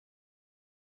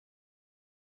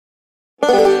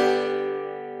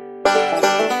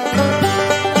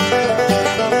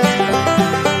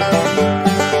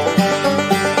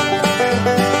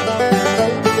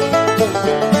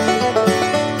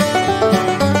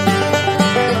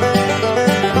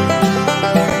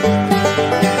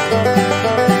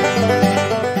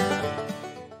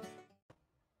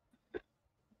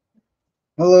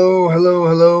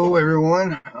Hello,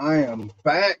 everyone. I am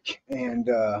back, and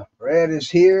Brad is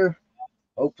here.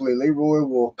 Hopefully, Leroy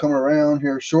will come around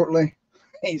here shortly.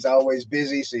 He's always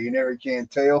busy, so you never can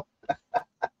tell.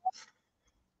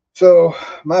 So,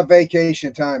 my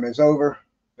vacation time is over.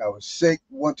 I was sick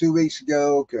 2 weeks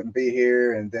ago, couldn't be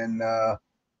here, and then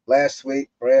last week,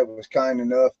 Brad was kind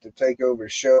enough to take over the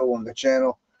show on the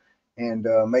channel and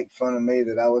make fun of me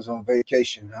that I was on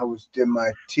vacation. I did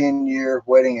my 10-year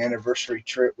wedding anniversary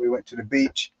trip. We went to the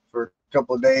beach for a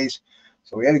couple of days,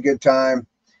 so we had a good time.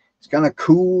 It's kind of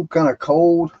cool, kind of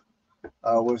cold.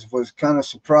 Was kind of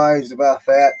surprised about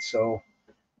that. So,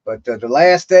 but the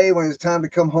last day when it's time to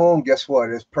come home, guess what?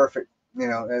 It's perfect. You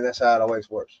know, and that's how it always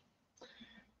works.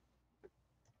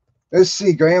 Let's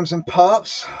see, Grams and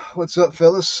Pops. What's up,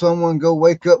 fellas? Someone go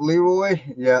wake up Leroy.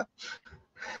 Yeah.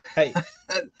 Hey.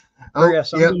 Oh, yep,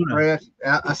 Brad.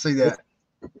 I see that.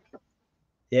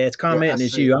 Yeah, it's commenting. Yeah,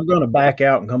 it's you. I'm going to back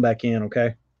out and come back in,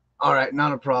 okay? All right,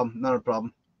 not a problem. Not a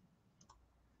problem.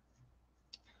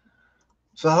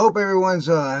 So I hope everyone's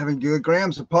having good.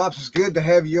 Grams and Pops, it's good to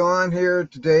have you on here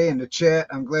today in the chat.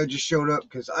 I'm glad you showed up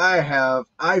because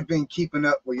I've been keeping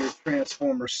up with your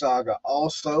Transformer saga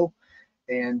also,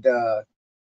 and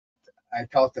I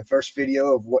caught the first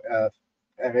video of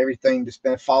everything that's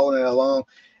been following it along.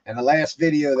 And the last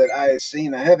video that I had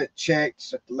seen, I haven't checked,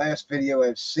 so the last video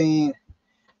I've seen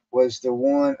was the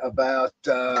one about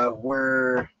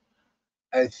where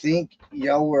I think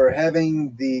y'all were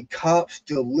having the cops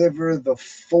deliver the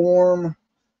form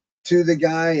to the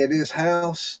guy at his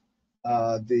house.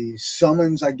 The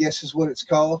summons, I guess is what it's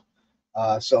called.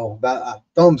 So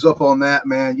thumbs up on that,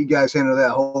 man. You guys handled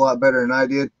that a whole lot better than I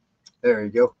did. There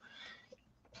you go.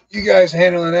 You guys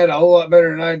handling that a whole lot better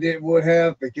than I would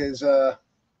have, because I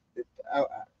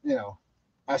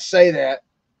say that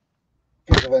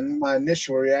because of my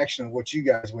initial reaction of what you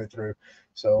guys went through.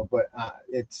 So, but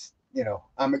it's,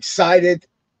 I'm excited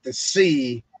to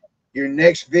see your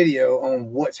next video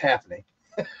on what's happening.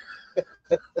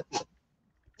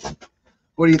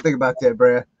 What do you think about that,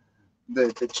 Brad?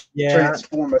 The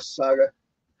Transformer saga.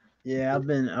 Yeah, I've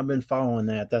been following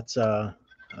that. That's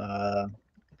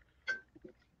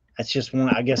just one.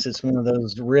 I guess it's one of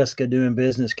those risk of doing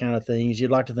business kind of things.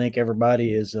 You'd like to think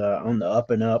everybody is on the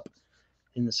up and up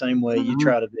in the same way you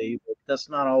try to be, but that's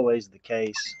not always the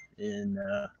case. And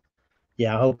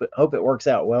yeah, I hope it works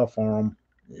out well for them.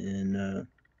 And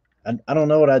I don't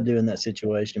know what I'd do in that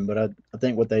situation, but I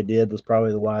think what they did was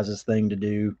probably the wisest thing to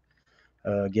do,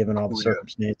 given all the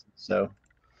circumstances. So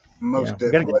most definitely,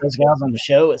 we got to get those guys on the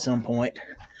show at some point.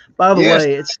 By the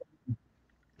way, it's.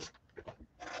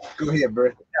 Go ahead,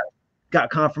 Brett.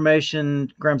 Got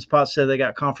confirmation. Grams Potts said they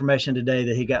got confirmation today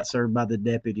that he got served by the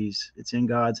deputies. It's in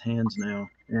God's hands now.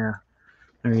 Yeah,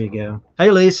 there you go.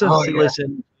 Hey, Lisa. Lisa.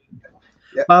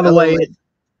 Yep. By the way,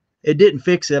 it didn't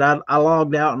fix it. I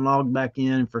logged out and logged back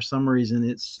in, and for some reason,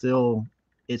 it's still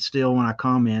when I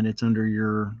comment, it's under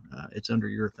your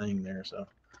thing there. So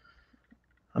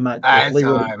I might. That's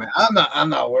all right, man. I'm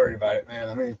not worried about it, man.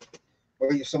 I mean,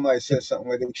 if somebody says something,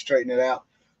 whether they straighten it out.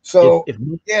 So if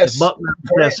Buck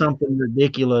Mountain says something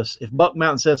ridiculous, it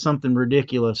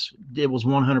was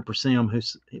 100% him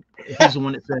who's the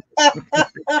one that said.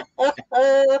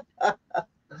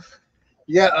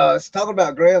 Yeah, talking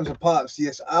about Grams and Pops.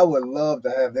 Yes, I would love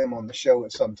to have them on the show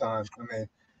at some time. I mean,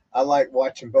 I like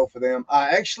watching both of them.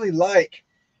 I actually like,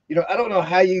 I don't know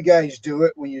how you guys do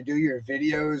it when you do your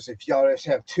videos. If y'all just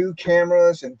have two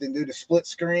cameras and then do the split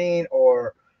screen,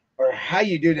 or how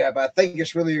you do that, but I think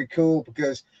it's really cool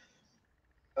because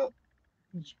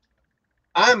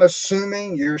I'm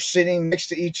assuming you're sitting next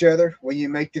to each other when you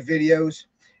make the videos,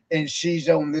 and she's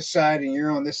on this side and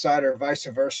you're on this side, or vice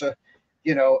versa,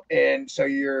 and so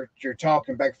you're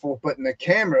talking back and forth. But in the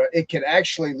camera, it could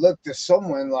actually look to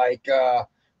someone like,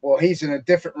 well, he's in a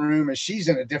different room and she's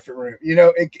in a different room.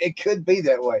 It could be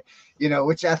that way,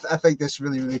 which I think that's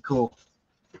really, really cool.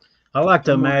 I like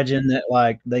to imagine that,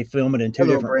 like, they film it in two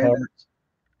different parts.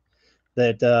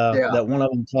 That one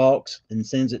of them talks and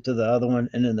sends it to the other one,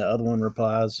 and then the other one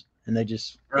replies, and they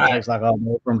just it takes like all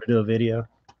day for them to do a video.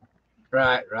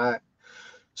 Right.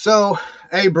 So,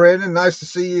 hey, Brandon, nice to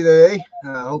see you today.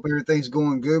 I hope everything's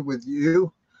going good with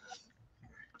you.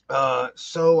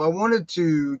 So I wanted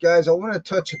to, guys, I want to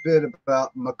touch a bit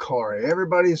about Mercari.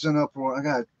 Everybody's in uproar. I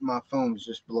got my phone's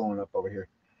just blowing up over here.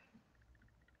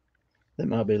 That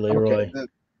might be Okay, Leroy.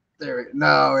 there.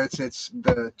 No, it's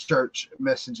the church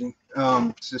messaging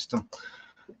system.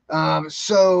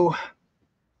 So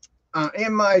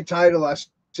in my title, I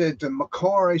said the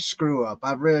Mercari Screw Up.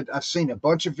 I've seen a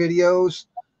bunch of videos.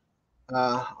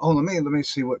 Let me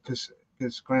see what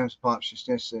because Graham's Pops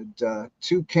just said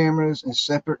two cameras and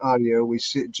separate audio. We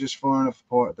sit just far enough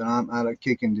apart that I'm out of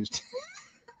kicking distance.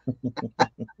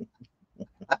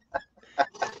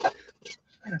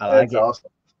 I like That's it.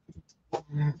 awesome.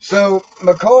 So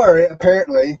Mercari,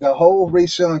 apparently, the whole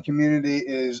reselling community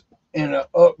is in an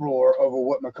uproar over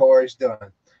what Mercari's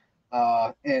done.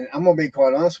 And I'm gonna be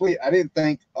quite honest with you, I didn't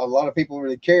think a lot of people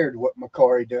really cared what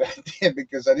Mercari did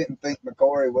because I didn't think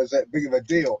Mercari was that big of a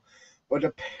deal. But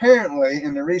apparently,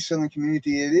 in the reselling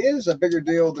community, it is a bigger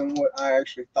deal than what I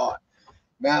actually thought.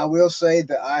 Now, I will say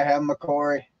that I have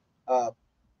Mercari uh,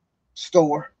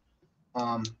 store.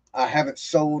 Um, I haven't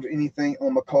sold anything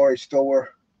on Mercari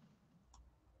store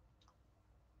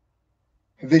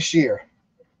this year.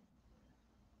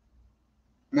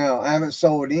 No, I haven't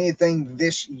sold anything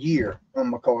this year on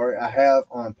Mercari. I have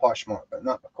on Poshmark, but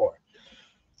not Mercari.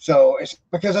 So it's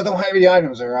because I don't have any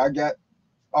items there. I got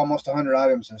almost 100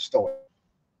 items in the store.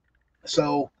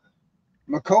 So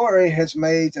Mercari has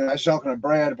made, and I was talking to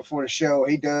Brad before the show.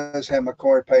 He does have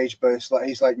Mercari page, but it's like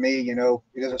he's like me, he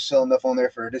doesn't sell enough on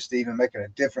there for this to even make a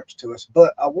difference to us.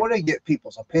 But I want to get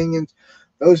people's opinions.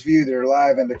 Those of you that are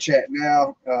live in the chat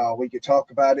now, we could talk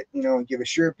about it, and give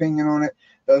us your opinion on it.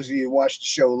 Those of you who watch the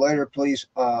show later, please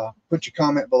put your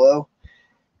comment below.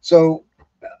 So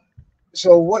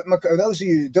what those of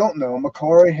you who don't know,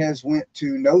 Mercari has went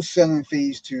to no selling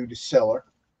fees to the seller.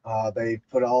 They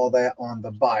put all that on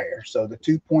the buyer. So the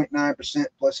 2.9%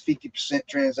 plus 50%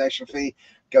 transaction fee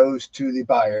goes to the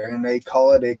buyer, and they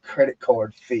call it a credit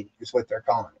card fee, is what they're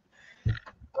calling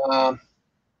it.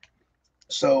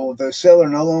 So the seller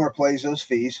no longer pays those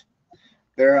fees.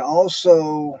 There are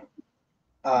also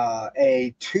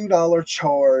a $2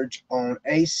 charge on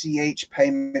ACH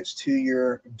payments to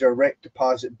your direct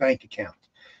deposit bank account.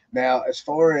 Now, as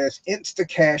far as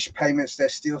Instacash payments,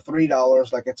 that's still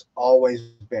 $3, like it's always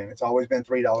been. It's always been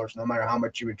 $3, no matter how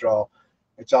much you withdraw.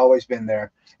 It's always been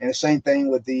there. And the same thing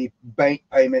with the bank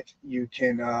payment. You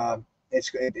can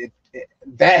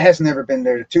that has never been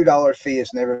there. The $2 fee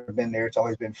has never been there. It's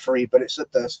always been free, but it's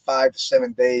up to 5 to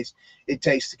 7 days it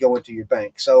takes to go into your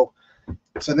bank. So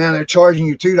now they're charging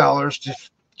you $2 to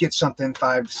get something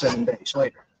 5 to 7 days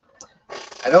later.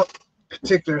 I don't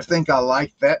particularly think I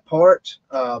like that part,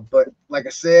 but like I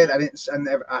said, I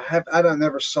don't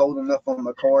never sold enough on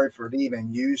Mercari for to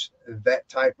even use that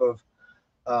type of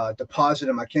deposit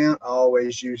in my account. I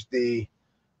always use the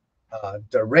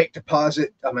direct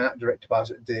deposit. I mean, not direct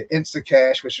deposit, the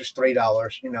Instacash, which is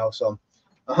 $3. So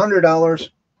 $100,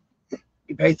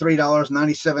 you pay $3,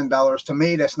 $97. To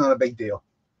me, that's not a big deal.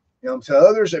 To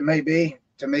others it may be.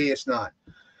 To me, it's not.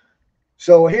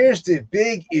 So here's the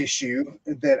big issue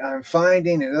that I'm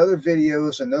finding in other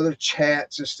videos and other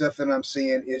chats and stuff that I'm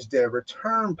seeing is their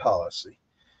return policy.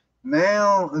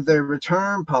 Now, their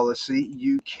return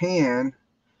policy, I'm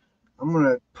going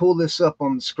to pull this up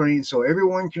on the screen so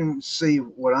everyone can see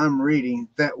what I'm reading.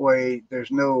 That way, there's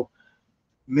no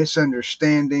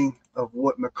misunderstanding of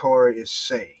what Mercari is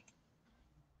saying.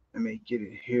 Let me get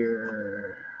it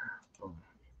here. Boom.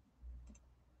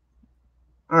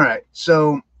 All right,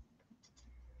 so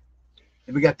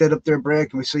we got that up there, Brad.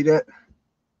 Can we see that?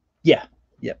 Yeah.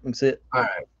 Yeah. That's it. All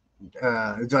right.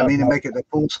 Do I need to make it the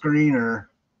full screen or?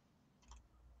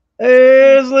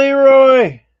 There's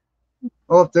Leroy.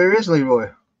 Oh, there is Leroy.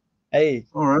 Hey.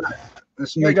 All right.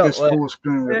 Let's Here we make go. this full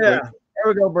screen real quick. There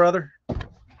we go, brother.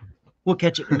 We'll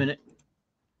catch it in a minute.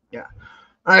 Yeah.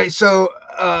 All right. So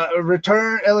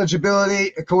return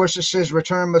eligibility. Of course, it says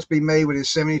return must be made within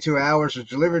 72 hours of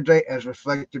delivery date as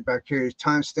reflected by carrier's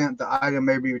timestamp. The item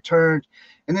may be returned.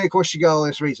 And then, of course, you got all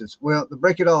these reasons. Well, to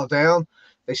break it all down,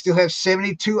 they still have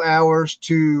 72 hours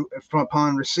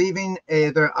upon receiving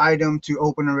their item to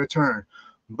open and return.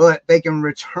 But they can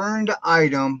return the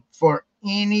item for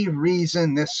any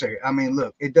reason necessary. I mean,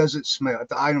 look, it doesn't smell. If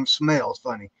the item smells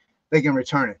funny, they can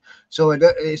return it. So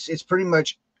it's pretty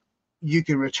much you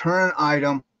can return an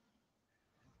item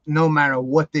no matter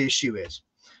what the issue is.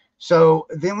 So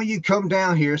then when you come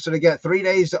down here, so they got 3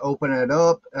 days to open it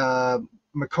up.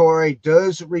 Mercari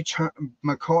does return.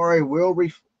 Mercari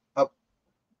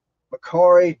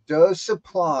does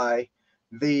supply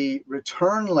the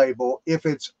return label if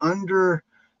it's under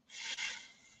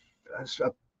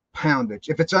poundage.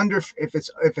 If it's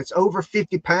over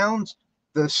 50 pounds,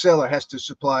 the seller has to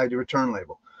supply the return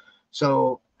label.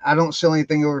 So I don't sell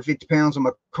anything over 50 pounds on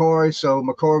Mercari, so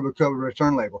Mercari will cover the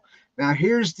return label. Now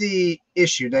here's the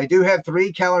issue. They do have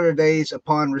 3 calendar days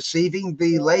upon receiving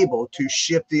the label to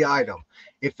ship the item.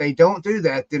 If they don't do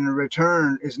that, then the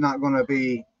return is not going to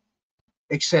be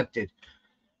accepted.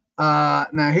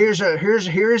 Now here's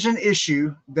an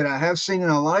issue that I have seen in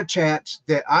a lot of chats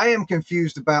that I am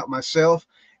confused about myself,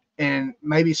 and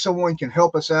maybe someone can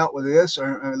help us out with this.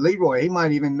 Or Leroy, he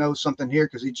might even know something here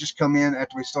because he just come in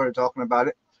after we started talking about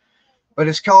it. But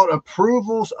it's called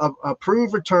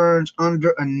approved returns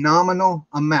under a nominal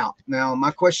amount. Now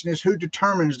my question is, who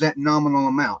determines that nominal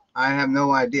amount? I have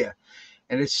no idea.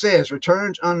 And it says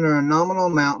returns under a nominal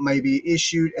amount may be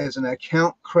issued as an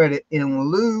account credit in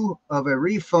lieu of a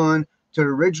refund to the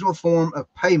original form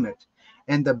of payment,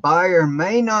 and the buyer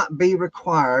may not be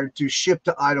required to ship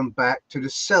the item back to the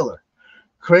seller.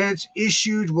 Credits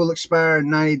issued will expire in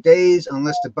 90 days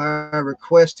unless the buyer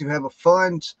requests to have a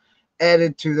funds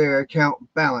added to their account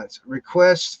balance.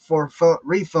 Requests for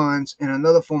refunds in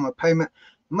another form of payment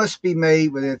must be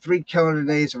made within 3 calendar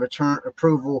days of return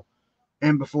approval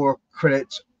and before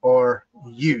credits are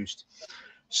used.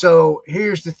 So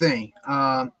here's the thing.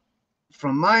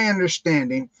 From my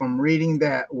understanding, from reading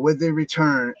that with the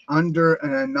return under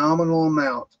a nominal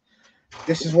amount,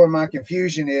 this is where my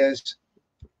confusion is.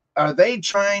 Are they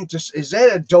trying to, is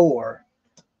that a door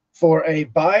for a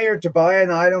buyer to buy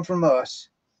an item from us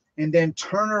and then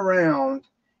turn around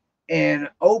and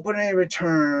open a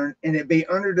return and it be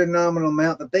under the nominal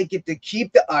amount that they get to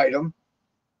keep the item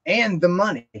and the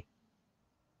money?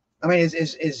 I mean,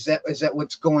 is that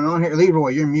what's going on here? Leroy,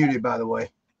 you're muted, by the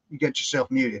way. You got yourself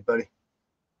muted, buddy.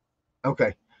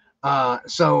 Okay.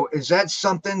 So is that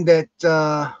something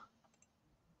that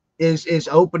is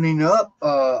opening up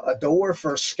a door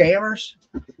for scammers?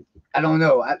 I don't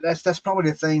know. That's probably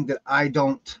the thing that I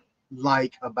don't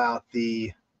like about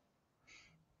their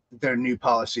new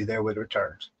policy there with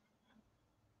returns.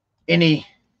 Any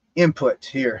input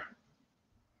here?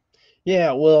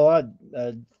 Yeah, well,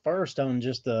 first on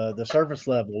just the surface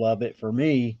level of it, for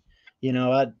me,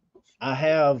 I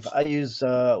use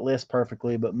List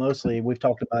Perfectly, but mostly we've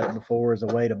talked about it before as a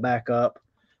way to back up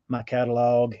my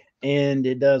catalog, and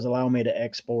it does allow me to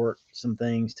export some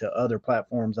things to other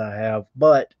platforms I have.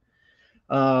 But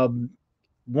on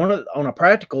a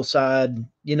practical side,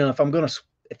 if I'm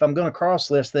gonna cross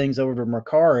list things over to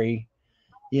Mercari,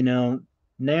 now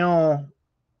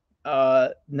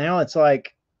it's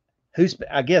like,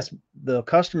 I guess the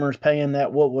customer's paying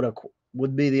that what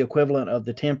would be the equivalent of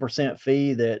the 10%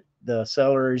 fee that the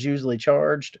seller is usually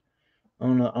charged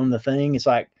on the thing. It's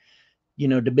like,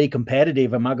 to be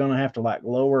competitive, am I going to have to like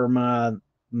lower my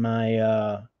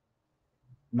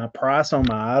price on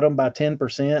my item by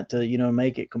 10% to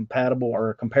make it compatible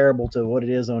or comparable to what it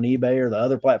is on eBay or the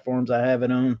other platforms I have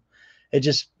it on?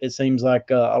 It seems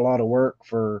like a lot of work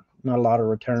for not a lot of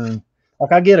return.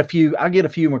 Like I get a few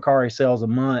Mercari sales a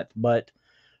month, but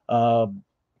and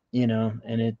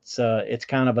it's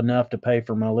kind of enough to pay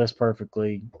for my List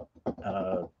Perfectly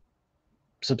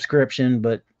subscription.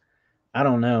 But I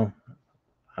don't know.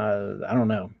 I don't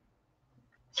know.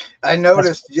 I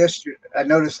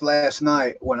noticed last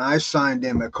night when I signed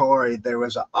in Mercari, there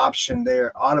was an option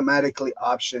there, automatically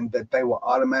option that they will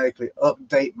automatically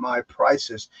update my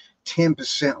prices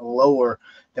 10% lower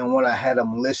than what I had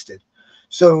them listed.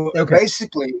 So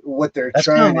basically, what they're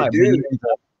trying to do.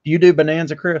 Bonanza. Do you do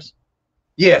Bonanza, Chris?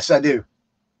 Yes, I do.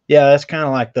 Yeah, that's kind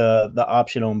of like the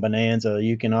option on Bonanza.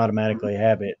 You can automatically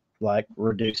have it like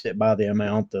reduce it by the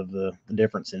amount of the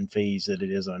difference in fees that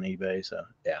it is on eBay. So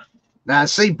yeah. Now,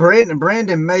 see,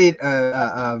 Brandon made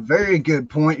a very good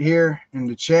point here in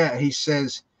the chat. He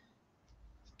says,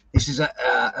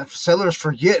 sellers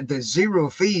forget that 0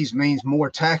 fees means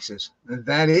more taxes.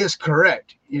 That is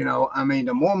correct. I mean,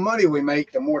 the more money we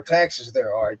make, the more taxes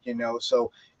there are,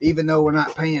 So even though we're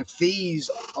not paying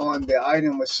fees on the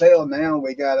item we sell now,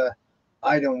 we got a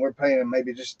item we're paying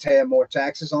maybe just a tad more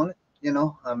taxes on it. I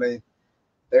mean,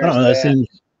 there's that.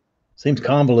 Seems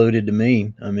convoluted to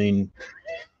me. I mean,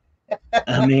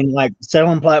 like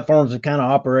selling platforms have kind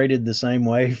of operated the same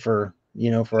way for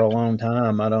a long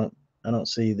time. I don't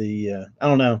see the I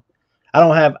don't know.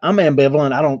 I'm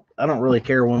ambivalent. I don't really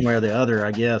care one way or the other,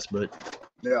 I guess, but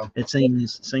yeah, it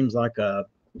seems like a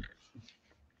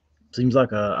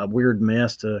weird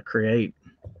mess to create.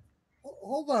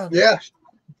 Hold on. Yeah.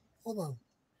 Hold on.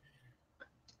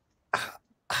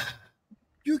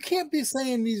 You can't be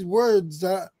saying these words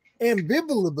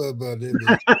ambivalent about it.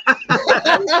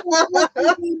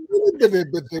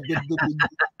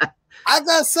 I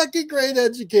got second grade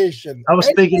education. I was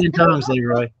speaking in tongues,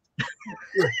 Leroy.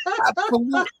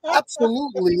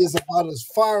 Absolutely is about as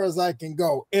far as I can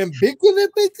go. Ambiguous?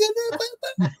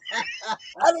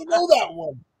 I don't know that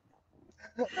one.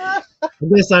 I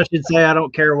guess I should say I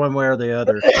don't care one way or the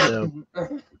other. So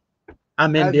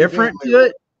I'm indifferent to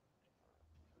it.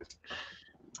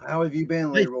 How have you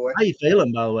been, Leroy? How you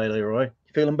feeling, by the way, Leroy? You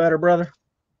feeling better, brother?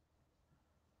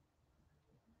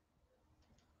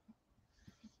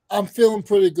 I'm feeling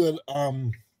pretty good.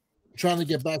 Trying to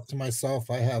get back to myself.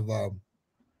 I'm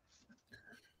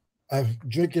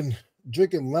drinking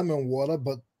lemon water,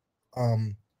 but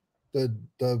the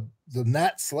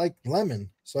gnats like lemon,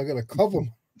 so I gotta cover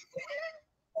them.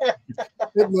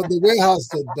 The warehouse,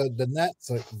 the gnats,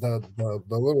 the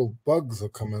little bugs are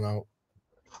coming out.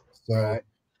 So, right.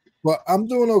 But I'm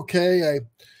doing okay.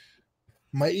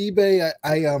 My eBay,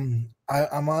 I'm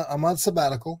on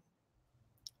sabbatical.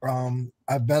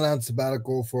 I've been on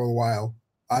sabbatical for a while.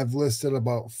 I've listed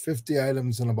about 50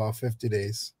 items in about 50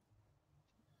 days.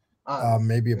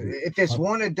 Maybe if it's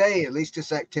one a day, at least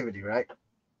it's activity, right?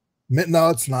 No,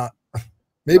 it's not.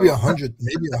 Maybe 100,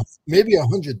 maybe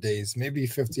 100 days, maybe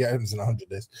 50 items in 100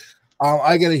 days.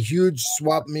 I got a huge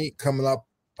swap meet coming up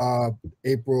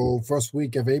first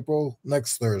week of April,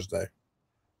 next Thursday.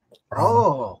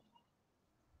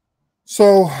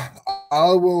 So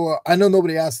I know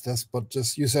nobody asked this, but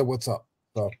just you said what's up.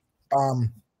 So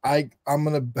I'm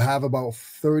gonna have about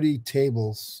 30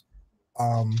 tables.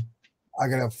 I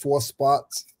gotta have 4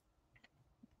 spots,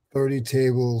 30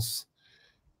 tables,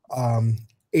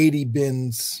 80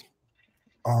 bins,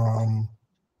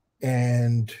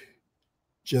 and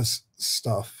just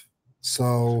stuff.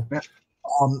 So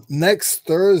next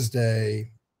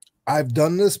Thursday, I've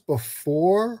done this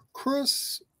before,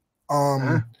 Chris.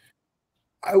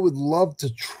 I would love to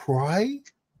try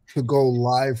to go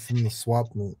live from the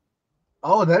swap meet.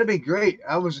 Oh, that'd be great.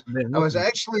 I was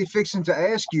actually fixing to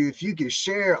ask you if you could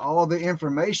share all the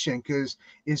information, because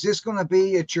is this going to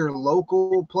be at your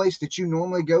local place that you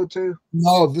normally go to?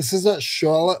 No, this is at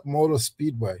Charlotte Motor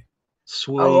Speedway.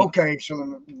 Sweet. Oh, okay.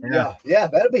 So, yeah,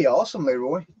 that'd be awesome,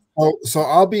 Leroy. Oh, so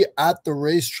I'll be at the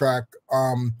racetrack.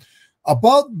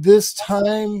 About this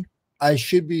time, I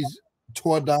should be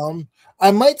tore down. I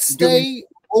might stay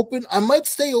open. I might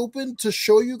stay open to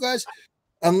show you guys.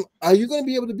 Are you going to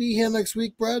be able to be here next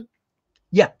week, Brad?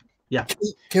 Yeah.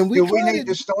 Can we? Do we need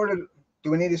to start it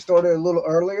a little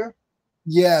earlier?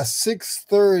 Yeah,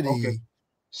 6:30. Okay.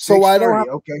 So I don't have,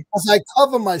 okay. As I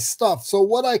cover my stuff. So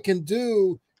what I can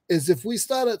do is if we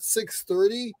start at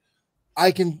 6:30,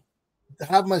 I can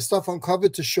have my stuff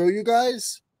uncovered to show you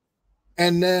guys,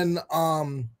 and then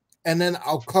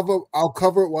I'll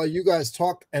cover it while you guys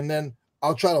talk, and then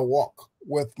I'll try to walk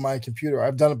with my computer.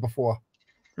 I've done it before.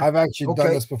 I've actually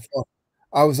done this before.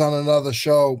 I was on another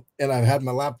show and I had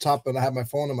my laptop and I had my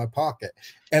phone in my pocket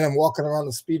and I'm walking around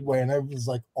the speedway and everyone's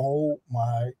like, "Oh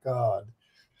my God."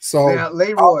 So now,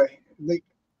 Leroy,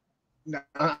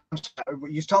 I'm sorry,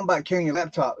 you're talking about carrying your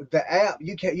laptop. The app,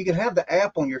 you can have the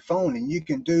app on your phone and you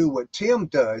can do what Tim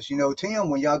does. You know, Tim,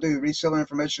 when y'all do Reseller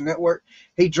Information Network,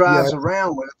 he drives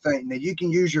around with a thing. Now you can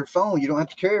use your phone. You don't have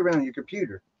to carry around your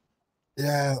computer.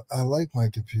 Yeah, I like my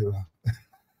computer.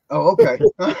 Oh, okay.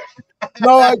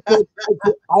 No, I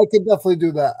could definitely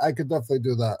do that.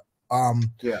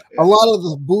 A lot of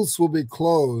the booths will be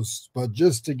closed, but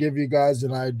just to give you guys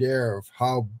an idea of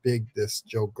how big this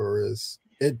joker is,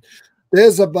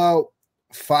 there's about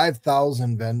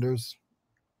 5,000 vendors.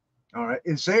 All right.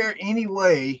 Is there any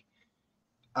way?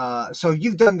 So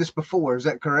you've done this before, is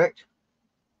that correct?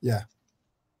 Yeah.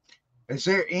 Is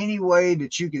there any way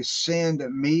that you could send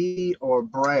me or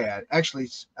Brad? Actually,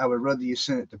 I would rather you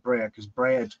send it to Brad because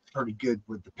Brad's pretty good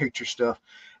with the picture stuff.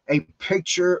 A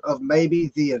picture of maybe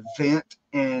the event,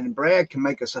 and Brad can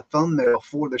make us a thumbnail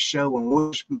for the show, and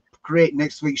we'll create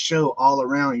next week's show all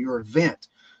around your event.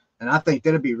 And I think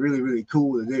that'd be really, really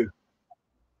cool to do.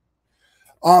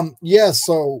 Yeah.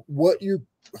 So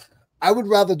I would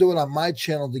rather do it on my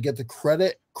channel to get the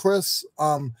credit, Chris.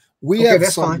 We have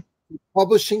some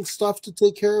publishing stuff to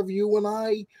take care of, you and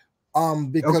I,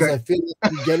 because I feel like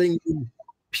I'm getting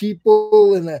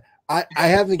people, and I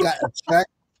haven't got a check.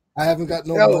 I haven't got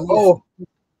no money. Oh,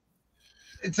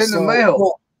 it's in the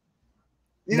mail.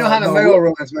 You know how the mail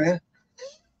runs, man.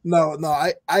 No,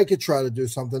 I could try to do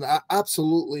something.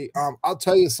 Absolutely. I'll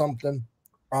tell you something.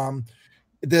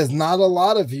 There's not a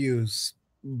lot of views,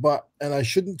 and I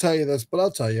shouldn't tell you this, but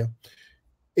I'll tell you.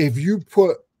 If you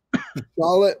put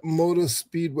Charlotte Motor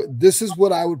Speedway, this is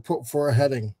what I would put for a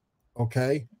heading.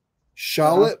 Okay.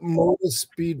 Charlotte Motor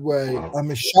Speedway.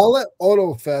 Charlotte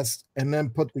Auto Fest, and then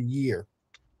put the year.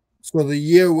 So the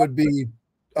year would be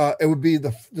it would be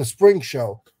the spring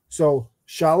show. So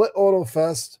Charlotte Auto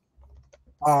Fest,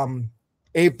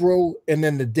 April, and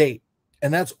then the date.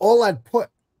 And that's all I'd put.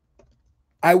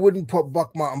 I wouldn't put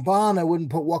Buck Mountain Barn. I wouldn't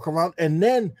put Walk Around. And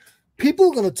then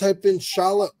people are going to type in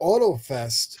Charlotte Auto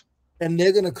Fest and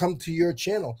they're going to come to your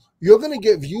channel. You're going to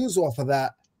get views off of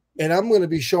that. And I'm going to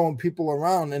be showing people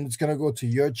around and it's going to go to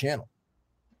your channel.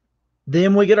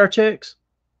 Then we get our checks.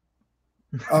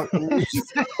 From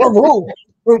who?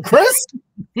 From Chris?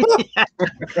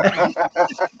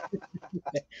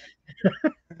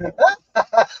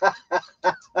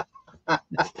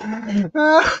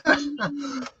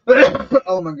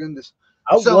 Oh my goodness.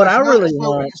 So what I really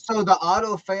want. So the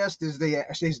Auto Fest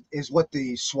is what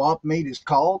the swap meet is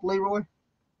called, Leroy?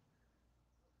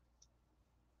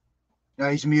 No,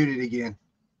 he's muted again.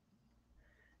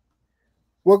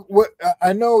 What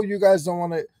I know you guys don't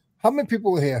want to. How many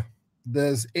people are here?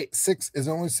 There's 6. Is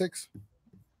it only 6?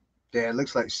 Yeah, it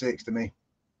looks like 6 to me.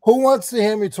 Who wants to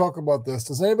hear me talk about this?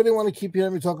 Does anybody want to keep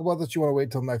hearing me talk about this? You want to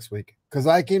wait till next week? Because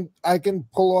I can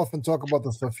pull off and talk about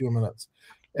this for a few minutes.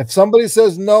 If somebody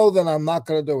says no, then I'm not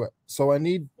going to do it. So I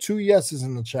need 2 yeses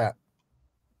in the chat.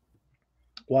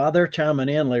 While they're chiming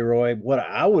in, Leroy, what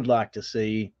I would like to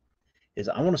see is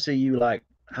I want to see you like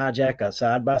hijack a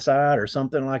side-by-side or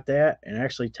something like that and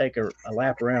actually take a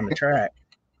lap around the track.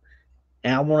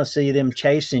 And I want to see them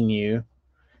chasing you,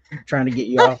 trying to get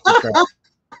you off the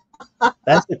track.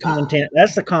 That's the content.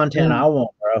 That's the content I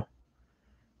want, bro.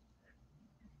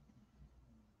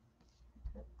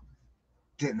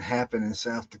 Didn't happen in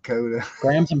South Dakota.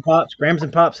 Grams and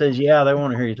Pops says, yeah, they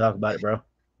want to hear you talk about it, bro.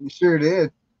 You sure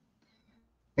did.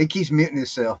 He keeps muting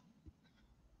himself.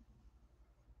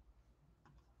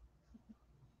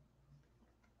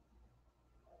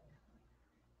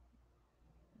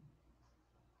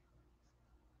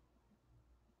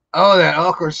 Oh, that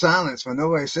awkward silence when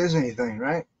nobody says anything,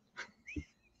 right?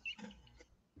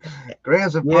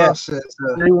 Grams and Pops says,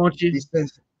 they want you.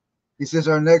 He says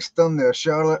our next thumbnail,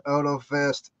 Charlotte Auto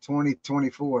Fest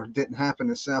 2024, didn't happen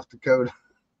in South Dakota.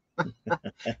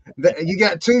 You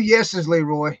got 2 yeses,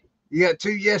 Leroy. You got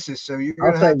 2 yeses, so you're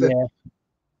gonna have to.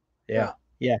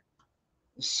 Yeah.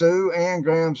 Sue and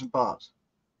Grams and Pops.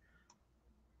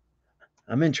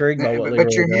 I'm intrigued by what Leroy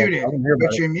But you're does. muted.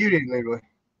 But you're muted, Leroy.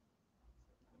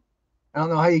 I don't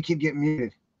know how you keep getting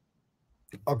muted.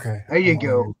 Okay. There you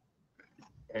go.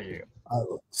 There you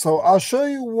go. So I'll show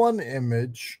you one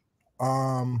image.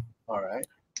 All right.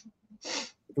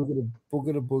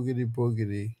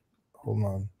 Boogity. Hold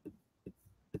on.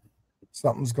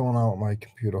 Something's going on with my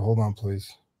computer. Hold on,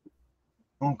 please.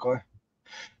 Okay.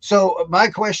 So my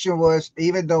question was,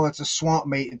 even though it's a swamp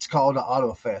meet, it's called an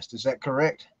Auto Fest. Is that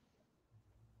correct?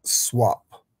 Swap,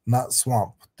 not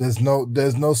swamp. There's no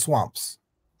swamps.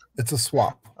 It's a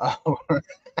swap. Oh,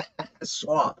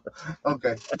 swamp.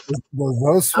 Okay. There's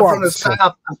no swamp. I'm from the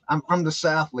South. I'm from the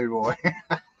South, Leroy.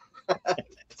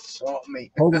 Swamp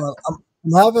meet. Hold on.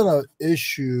 I'm having an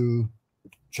issue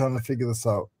trying to figure this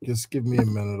out. Just give me a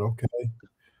minute, okay?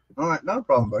 All right, no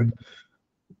problem, buddy.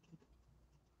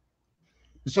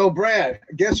 So, Brad,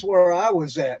 guess where I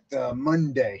was at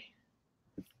Monday?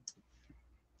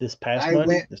 This past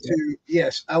Monday?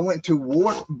 I went to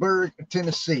Wartburg,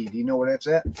 Tennessee. Do you know where that's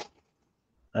at?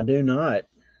 I do not.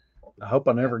 I hope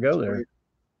I never go there.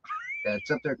 Yeah, it's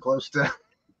up there close to.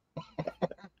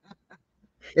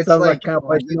 It sounds like kind of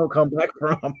place you don't come back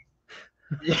from.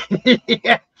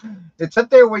 Yeah, it's up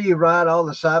there where you ride all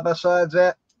the side by sides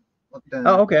at.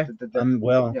 Oh, okay.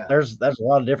 Well, yeah. There's a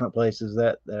lot of different places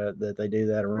that they do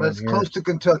that around. Well, it's here. Close to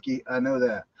Kentucky. I know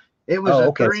that. It was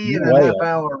a 3.5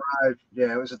 hour ride.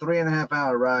 Yeah, it was a 3.5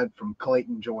 hour ride from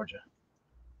Clayton, Georgia.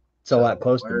 So like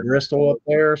close to Bristol up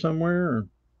there or somewhere? Or?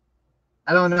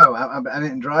 I don't know. I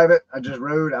didn't drive it. I just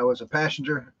rode. I was a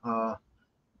passenger.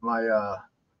 My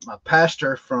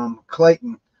pastor from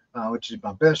Clayton, which is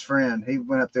my best friend, he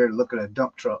went up there to look at a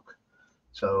dump truck.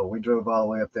 So we drove all the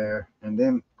way up there. And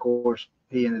then, of course,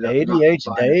 he ended up.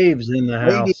 ADH Dave's in the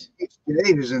house. ADH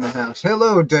Dave is in the house.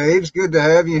 Hello, Dave. It's good to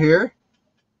have you here.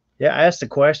 Yeah, I asked a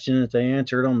question that they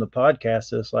answered on the podcast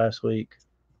this last week.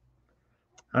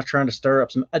 I was trying to stir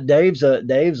up some. Dave's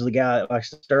the guy that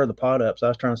likes to stir the pot up, so I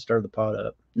was trying to stir the pot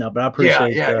up. No, but I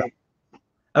appreciate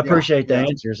I appreciate the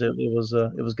answers. It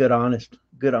was good, honest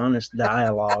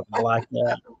dialogue. I like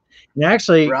that. And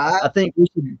actually, I think we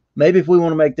should maybe if we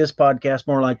want to make this podcast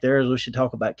more like theirs, we should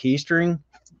talk about keystring.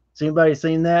 Has anybody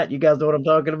seen that? You guys know what I'm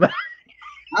talking about?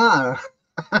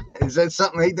 Is that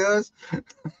something he does?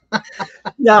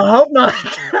 No, I hope not.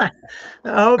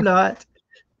 I hope not.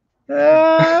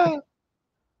 All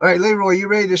right, Leroy, you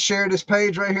ready to share this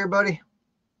page right here, buddy?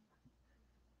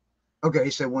 Okay,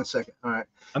 he said 1 second. All right.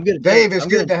 I'm gonna Dave, it's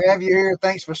good to have you here.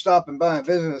 Thanks for stopping by and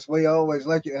visiting us. We always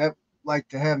like to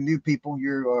have new people.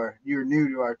 You're new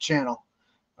to our channel,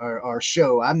 our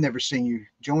show. I've never seen you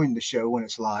join the show when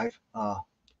it's live.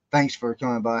 Thanks for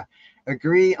coming by.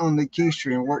 Agree on the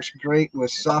keystring works great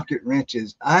with socket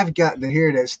wrenches. I've got to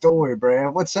hear that story,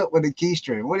 Brad. What's up with the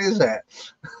keystring? What is that?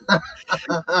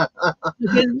 I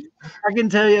can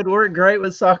tell you it worked great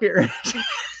with socket wrenches.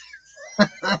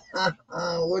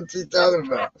 What's he talking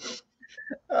about?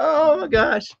 Oh my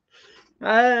gosh.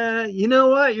 You know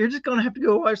what? You're just gonna have to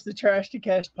go watch the Trash to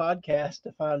Cash podcast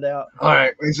to find out. All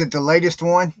right. Is it the latest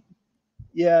one?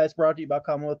 Yeah, it's brought to you by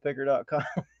CommonwealthPicker.com.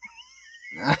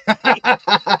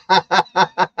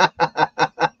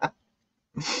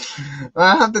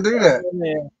 I have to do that.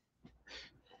 Yeah.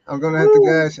 I'm gonna have to,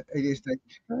 guys.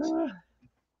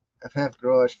 I've half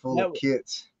garage full of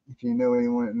kits. If you know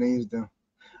anyone that needs them.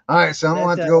 All right, so I'm gonna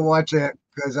have to go watch that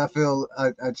because I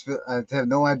have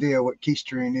no idea what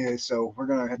keystring is, so we're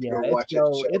gonna have to go watch it.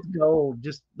 It's gold.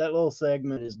 Just that little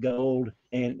segment is gold,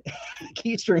 and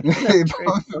keystring.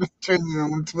 Trending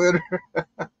on Twitter.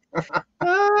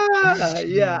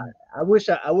 Yeah, I wish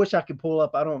I could pull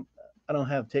up. I don't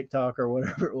have TikTok or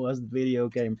whatever it was the video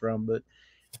came from, but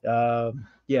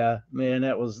yeah, man,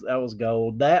 that was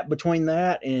gold. That between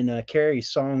that and Carrie's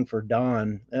song for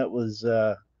Dawn, that was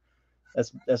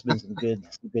that's been some good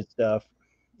stuff.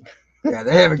 Yeah,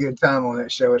 they have a good time on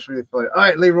that show. It's really funny. All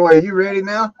right, Leroy, are you ready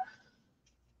now?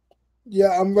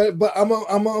 Yeah, I'm ready, but I'm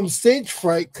on stage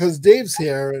fright because Dave's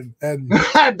here and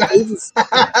I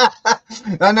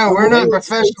know we're not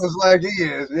professionals like he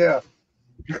is. Yeah,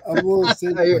 I'm a little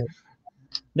stage fright.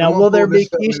 Now, will there be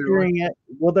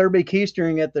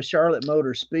keystring at the Charlotte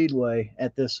Motor Speedway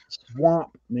at this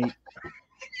swamp meet?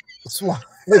 Swamp.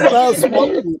 It's not a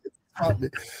swamp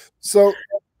meet. So,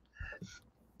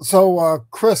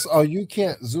 Chris, you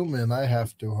can't zoom in. I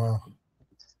have to, huh?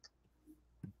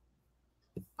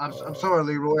 I'm sorry,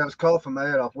 Leroy. I was coughing my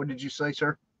head off. What did you say,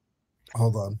 sir?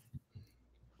 Hold on.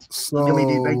 So, you want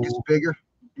me to make this bigger?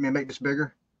 You mean make this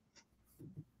bigger?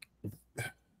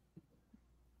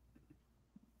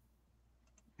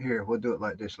 Here, we'll do it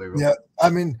like this, Leroy. Yeah, I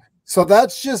mean, so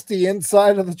that's just the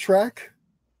inside of the track.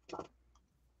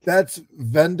 That's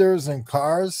vendors and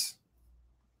cars.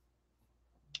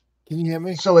 Can you hear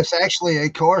me? So it's actually a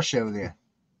car show then.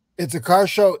 It's a car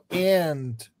show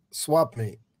and swap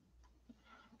meet.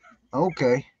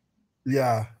 Okay.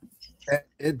 Yeah.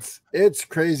 It's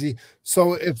crazy.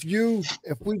 So if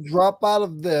we drop out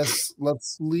of this,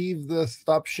 let's leave the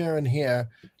stop sharing here.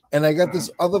 And I got this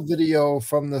other video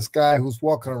from this guy who's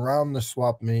walking around the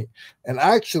swap meet. And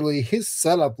actually his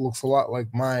setup looks a lot like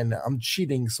mine. I'm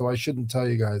cheating, so I shouldn't tell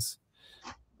you guys.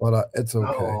 But it's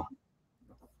okay.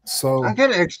 So I'm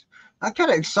kind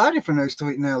of excited for next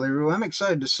week now, Leroy. I'm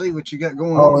excited to see what you got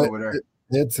going on over there.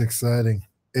 It's exciting.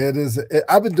 It is.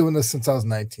 I've been doing this since I was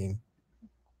 19.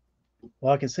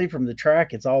 Well, I can see from the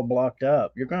track it's all blocked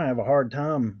up. You're going to have a hard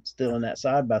time still in that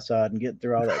side by side and getting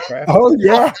through all that traffic. Oh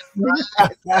yeah.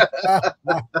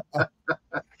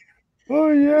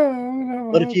 Oh yeah.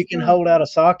 But if you can hold out a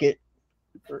socket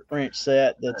wrench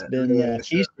set that's been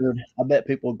keystered, I bet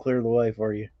people would clear the way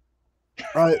for you.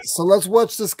 All right, so let's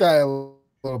watch this guy a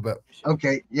little bit.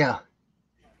 Okay, yeah.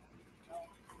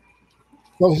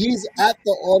 So he's at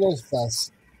the Auto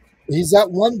Fest. He's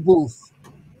at one booth,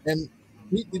 and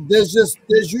there's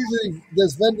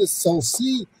vendors. So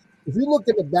see, if you look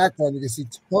at the background, you can see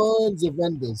tons of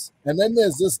vendors, and then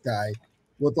there's this guy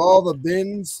with all the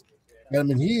bins. I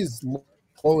mean, he's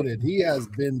loaded. He has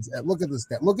bins. Look at this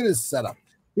guy. Look at his setup.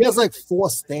 He has like 4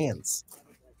 stands.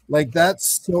 Like,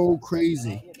 that's so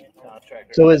crazy.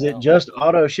 So is it just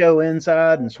auto show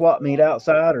inside and swap meet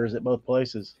outside, or is it both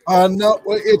places? No,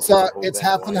 it's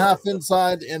half and half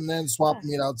inside, and then swap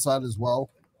meet outside as well.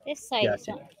 This side,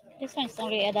 gotcha. This one's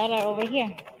only $1 over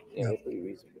here. Yeah.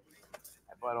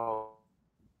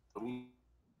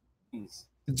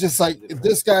 Just like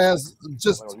this guy has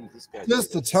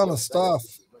just a ton of stuff,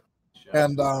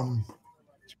 and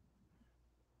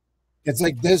it's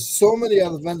like there's so many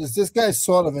other vendors. This guy's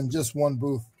sort of in just one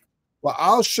booth. Well,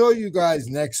 I'll show you guys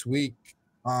next week.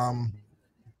 I'll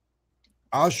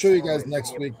show you guys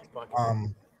next week.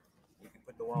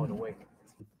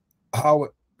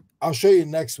 I'll show you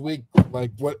next week,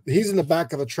 like what he's in the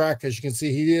back of the track. As you can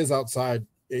see, he is outside.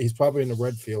 He's probably in the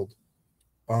red field.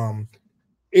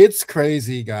 It's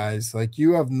crazy, guys. Like,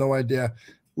 you have no idea.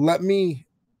 I'm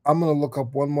gonna look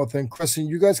up one more thing. Kristen,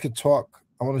 you guys could talk.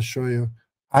 I want to show you.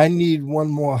 I need one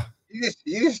more. You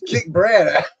just kick Brad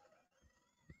out.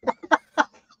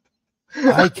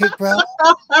 I kick Brad.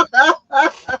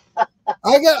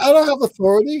 I don't have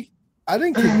authority. I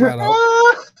didn't kick Brett out.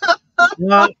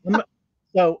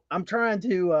 No, I'm trying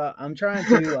to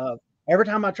every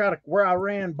time I try to where I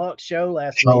ran Buck's show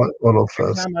last week, every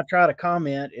time I try to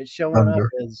comment, it's showing up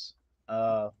as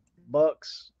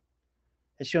Buck's.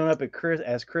 It's showing up at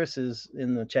Chris's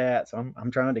in the chat. So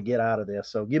I'm trying to get out of this.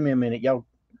 So give me a minute, y'all.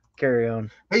 Carry on.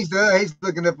 He's done. He's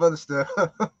looking up other stuff.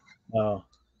 Oh,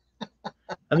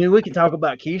 I mean, we can talk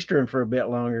about keystering for a bit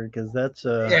longer because that's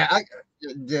I'm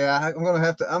gonna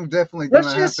have to. I'm definitely let's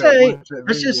gonna just have to say watch that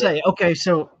let's just video. say okay.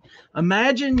 So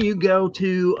imagine you go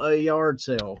to a yard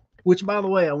sale, which by the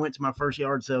way, I went to my first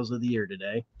yard sales of the year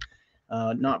today.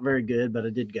 Not very good, but I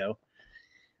did go.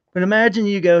 But imagine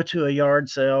you go to a yard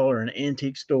sale or an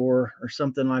antique store or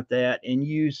something like that, and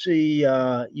you see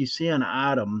an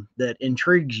item that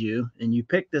intrigues you, and you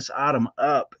pick this item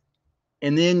up,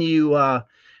 and then you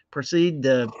proceed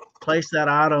to place that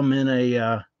item in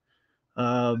a.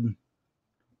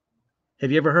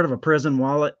 Have you ever heard of a prison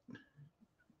wallet,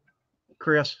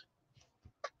 Chris?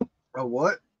 A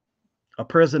what? A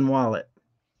prison wallet.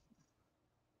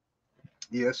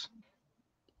 Yes,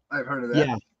 I've heard of that.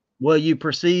 Yeah. Well, you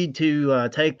proceed to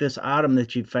take this item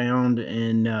that you found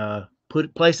and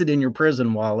place it in your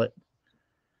prison wallet,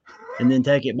 and then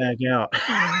take it back out.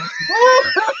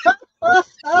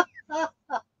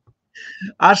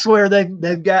 I swear they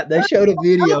showed a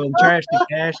video on Trash to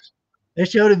Cash. They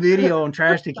showed a video on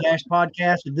Trash to Cash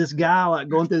podcast of this guy like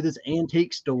going through this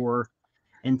antique store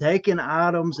and taking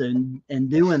items and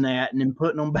doing that and then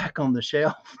putting them back on the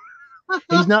shelf.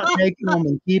 He's not taking them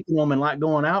and keeping them and like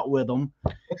going out with them.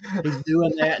 He's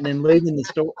doing that and then leaving the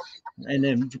store and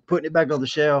then putting it back on the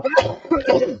shelf.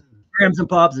 Grams and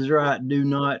Pops is right. Do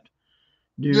not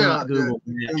Google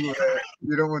that.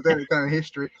 You don't want that kind of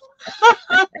history.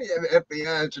 You have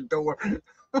FBI at your door.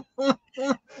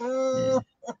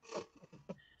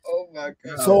 Oh my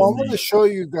god. So I'm going to show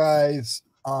you guys.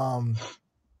 I'm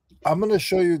going to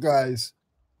show you guys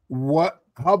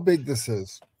how big this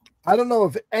is. I don't know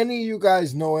if any of you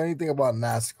guys know anything about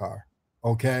NASCAR.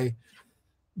 Okay,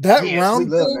 that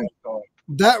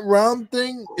round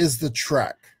thing is the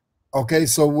track. Okay,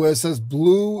 so where it says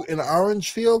blue and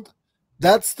orange field,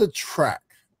 that's the track.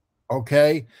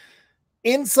 Okay,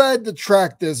 inside the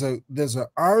track there's an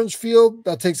orange field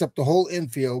that takes up the whole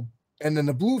infield, and then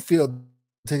the blue field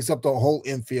takes up the whole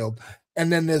infield,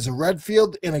 and then there's a red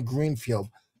field and a green field.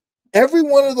 Every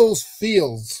one of those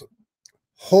fields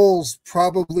holds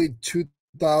probably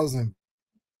 2,000.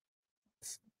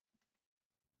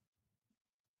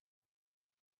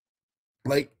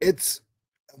 Like it's.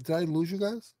 Did I lose you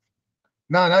guys?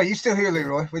 No, you still here,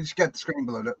 Leroy. We just got the screen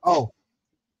blowed up. Oh,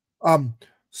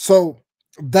 so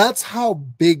that's how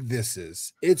big this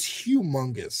is. It's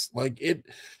humongous. Like it,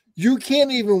 you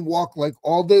can't even walk like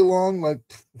all day long. Like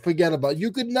forget about it.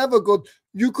 You couldn't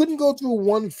go through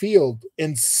one field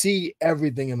and see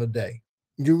everything in a day.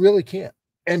 You really can't.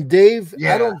 And Dave,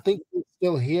 I don't think you're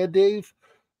still here, Dave,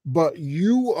 but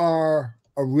you are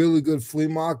a really good flea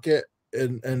market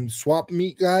and swap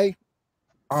meet guy.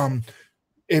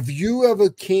 If you ever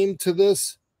came to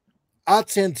this,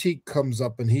 Arts Antique comes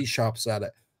up and he shops at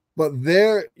it. But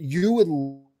there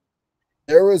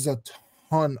is a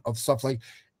ton of stuff. Like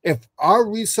if our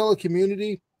reseller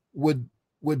community would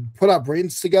put our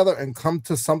brains together and come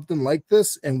to something like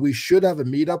this, and we should have a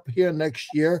meetup here next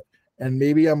year. And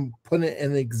maybe I'm putting it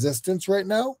in existence right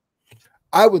now.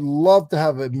 I would love to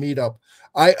have a meetup.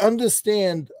 I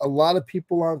understand a lot of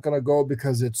people aren't going to go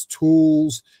because it's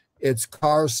tools, it's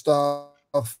car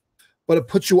stuff, but it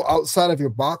puts you outside of your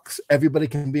box. Everybody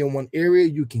can be in one area.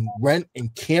 You can rent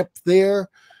and camp there.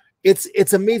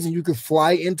 It's amazing. You could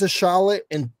fly into Charlotte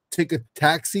and take a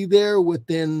taxi there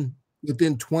within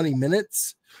 20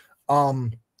 minutes. I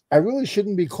really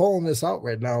shouldn't be calling this out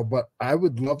right now, but I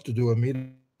would love to do a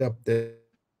meetup up there.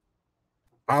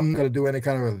 I'm going to do any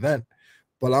kind of event,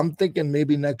 but I'm thinking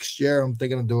maybe next year I'm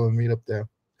thinking of doing a meetup there.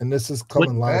 And this is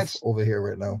coming live over here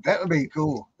right now. That would be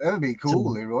cool. That would be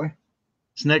cool, Leroy.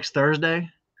 It's next Thursday.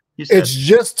 It's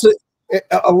just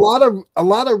a lot of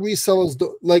resellers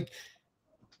do, like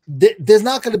there's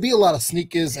not going to be a lot of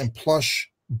sneakers and plush,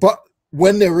 but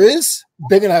when there is,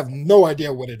 they're going to have no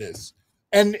idea what it is.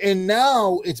 And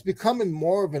now it's becoming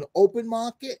more of an open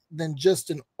market than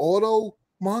just an auto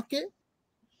market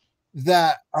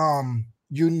that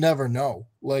you never know.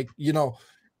 Like,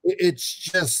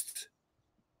 it's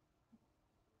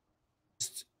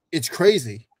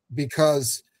crazy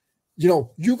because you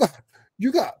got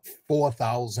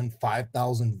 4,000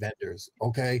 5,000 vendors.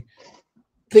 Okay,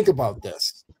 think about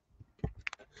this.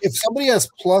 If somebody has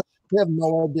plush, they have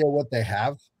no idea what they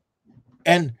have,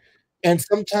 and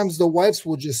sometimes the wives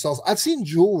will just sell. I've seen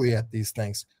jewelry at these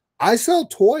things. I sell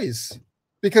toys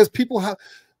because people have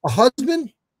a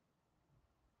husband.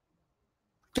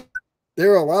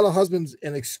 There are a lot of husbands,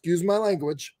 and excuse my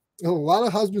language, there are a lot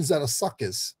of husbands that are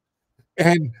suckers,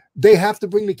 and they have to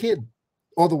bring the kid,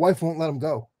 or the wife won't let them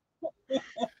go.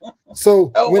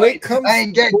 So when it comes, I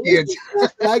ain't got kids.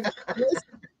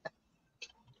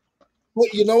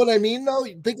 But you know what I mean, though?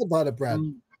 Think about it, Brad.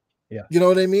 Yeah. You know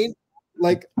what I mean?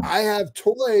 Like, I have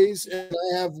toys and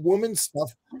I have women's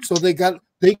stuff, so they can't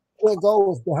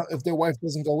go if their wife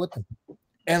doesn't go with them.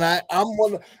 And I'm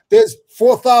one. There's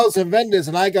 4,000 vendors,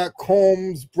 and I got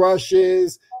combs,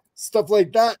 brushes, stuff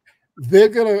like that. They're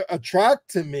gonna attract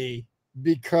to me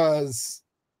because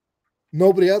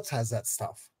nobody else has that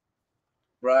stuff.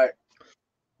 Right.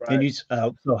 And you,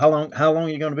 so how long are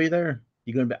you going to be there?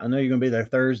 You're going to be, I know you're going to be there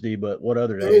Thursday, but what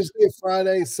other days? Thursday,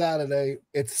 Friday, Saturday.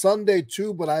 It's Sunday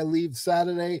too, but I leave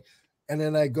Saturday, and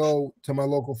then I go to my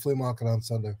local flea market on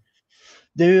Sunday.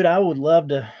 Dude, I would love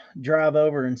to drive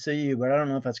over and see you, but I don't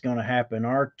know if that's going to happen.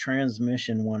 Our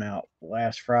transmission went out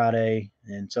last Friday,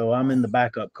 and so I'm in the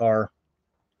backup car.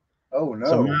 Oh no!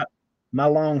 So my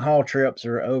long haul trips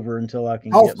are over until I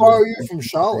can. How far are you from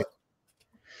Charlotte?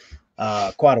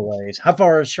 Quite a ways. How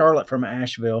far is Charlotte from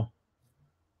Asheville?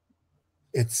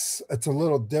 It's a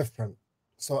little different.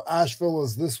 So Asheville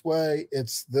is this way.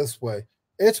 It's this way.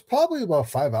 It's probably about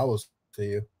 5 hours to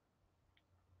you.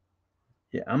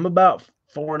 Yeah, I'm about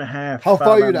 4.5. How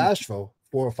far are you to Asheville?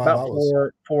 4 or 5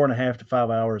 hours? 4.5 to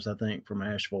 5 hours, I think, from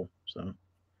Asheville. So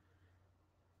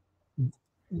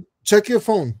check your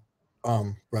phone,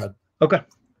 Brad. Okay.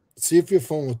 See if your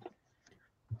phone will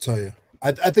tell you.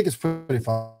 I think it's pretty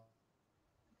far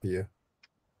for you.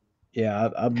 Yeah,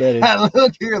 I bet it.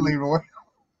 Look here, Leroy.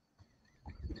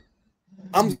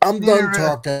 I'm done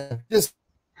talking. Just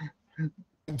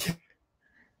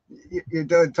you're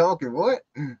done talking. What?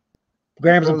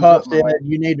 Grams and Pops said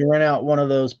you need to rent out one of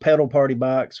those pedal party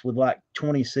bikes with like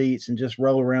 20 seats and just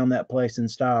roll around that place in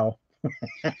style.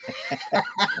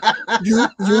 you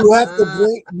have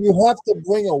to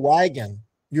bring a wagon.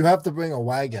 You have to bring a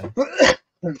wagon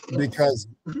because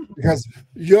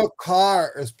your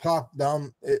car is parked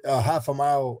down half a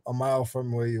mile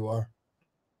from where you are.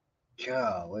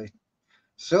 Golly.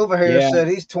 Silverhair said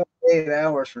he's 28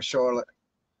 hours from Charlotte.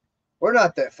 We're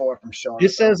not that far from Charlotte. It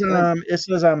says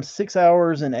I'm 6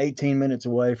 hours and 18 minutes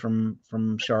away from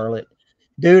Charlotte.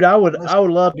 Dude, I would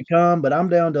love to come, but I'm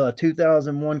down to a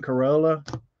 2001 Corolla.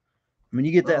 When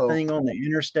you get that thing on the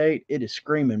interstate, it is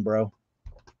screaming, bro.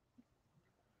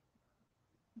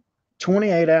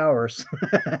 28 hours.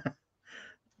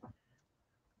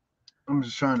 I'm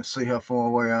just trying to see how far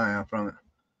away I am from it.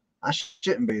 I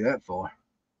shouldn't be that far.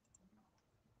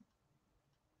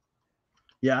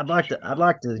 Yeah, I'd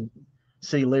like to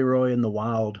see Leroy in the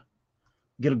wild.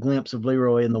 Get a glimpse of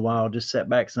Leroy in the wild. Just sit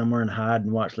back somewhere and hide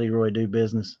and watch Leroy do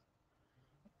business.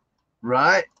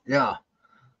 Right? Yeah.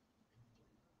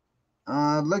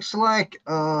 Looks like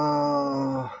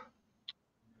I'm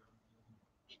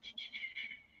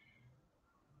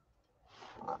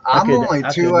only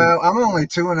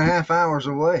 2.5 hours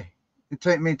away. It'd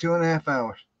take me 2.5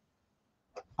 hours.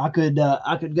 I could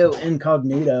go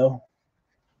incognito.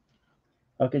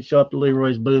 I could show up to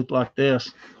Leroy's booth like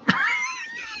this.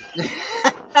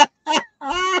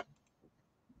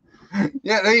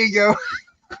 Yeah, there you go.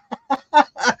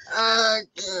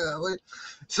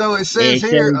 So it says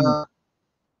here.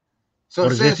 So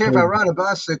it says here, if I ride a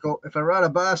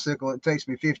bicycle, it takes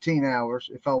me 15 hours.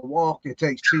 If I walk, it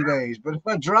takes 2 days. But if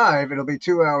I drive, it'll be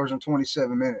 2 hours and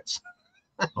 27 minutes.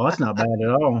 Oh, that's not bad at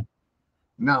all.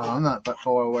 No, I'm not that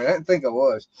far away. I didn't think I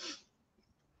was.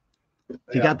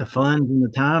 If you got the funds and the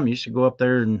time, you should go up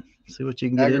there and see what you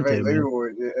can get into.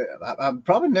 Leroy. I'm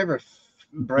probably never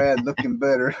Brad looking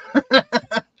better.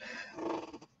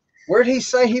 Where'd he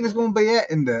say he was going to be at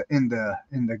in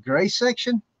the gray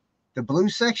section, the blue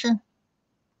section?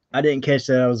 I didn't catch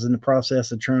that. I was in the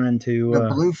process of trying to the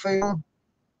blue field.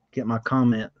 Get my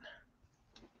comment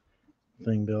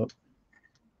thing built.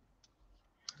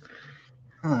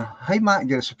 He might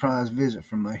get a surprise visit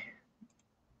from me.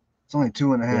 It's only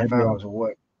 2.5 hours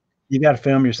away. You got to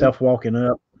film yourself walking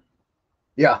up.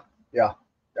 Yeah. I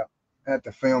have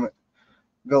to film it.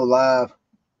 Go live,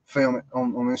 film it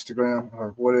on Instagram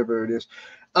or whatever it is.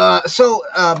 So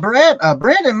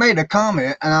Brandon made a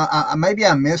comment, and maybe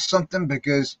I missed something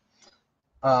because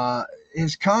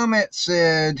his comment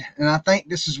said, and I think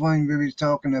this is when we were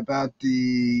talking about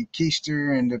the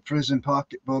keister and the prison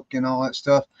pocketbook and all that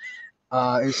stuff.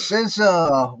 It says,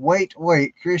 wait,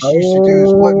 Chris used to do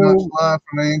his whatnot live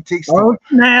from the antique store. Oh,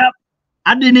 snap.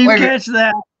 I didn't even catch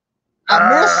that.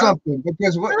 missed something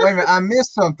because wait a minute, I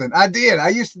missed something. I did. I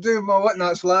used to do my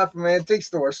whatnots live from an antique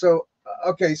store. So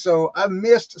okay, so I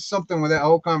missed something with that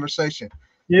whole conversation.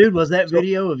 Dude, was that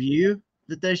video of you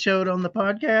that they showed on the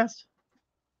podcast?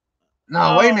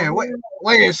 No, wait a minute.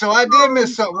 Wait. So I did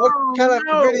miss something. What kind of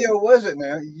video was it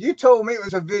now? You told me it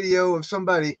was a video of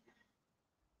somebody.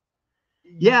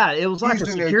 Yeah, it was like a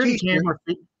security camera.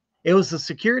 It was a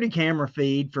security camera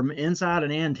feed from inside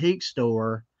an antique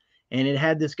store, and it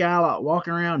had this guy like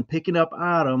walking around picking up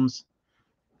items,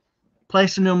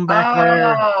 placing them back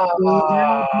there.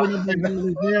 No,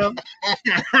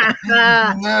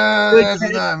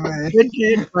 that's not me. Good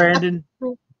kid, Brandon.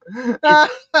 We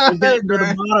got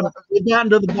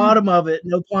into the bottom of it.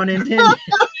 No pun intended.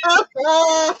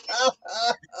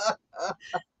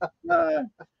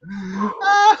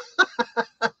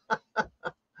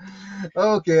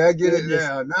 Okay, I get it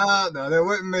now. No, that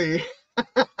wasn't me.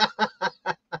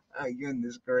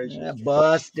 Goodness gracious. Yeah,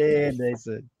 busted, they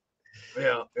said.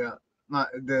 Yeah.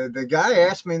 The guy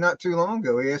asked me not too long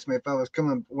ago. He asked me if I was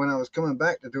coming when I was coming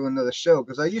back to do another show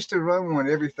because I used to run one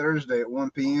every Thursday at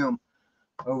 1 p.m.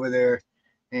 over there.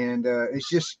 And it's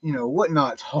just,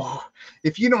 whatnot's hard.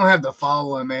 If you don't have the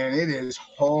following, man, it is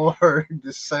hard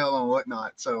to sell on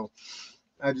whatnot. So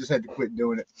I just had to quit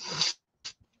doing it.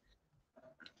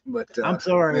 But I'm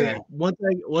sorry. Man, once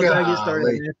I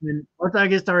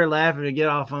get started laughing and get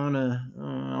off on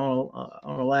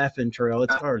a laughing trail,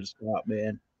 it's hard to stop,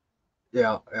 man.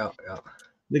 Yeah.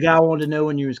 The guy wanted to know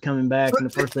when you was coming back, and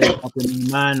the first thing that popped in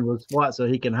his mind was what, so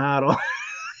he can hide on.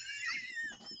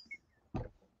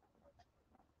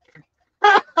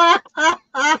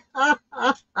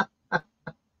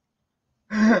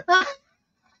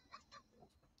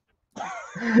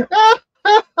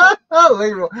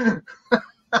 Leroy.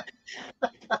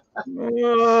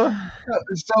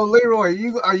 So Leroy,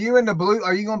 are you in the blue?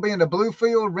 Are you going to be in the blue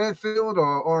field, red field,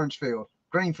 or orange field,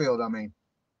 green field? I mean,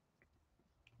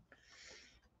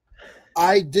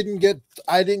 I didn't get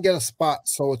a spot,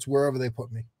 so it's wherever they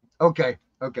put me. Okay.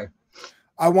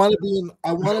 I want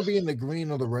to be in the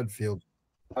green or the red field.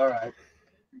 All right.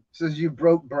 Says you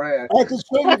broke Brad. I can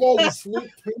show you guys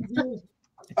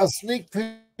a sneak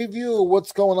preview of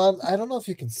what's going on. I don't know if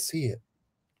you can see it.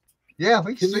 Yeah,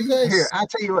 we can see it. Here, I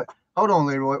tell you what. Hold on,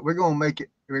 Leroy. We're gonna make it.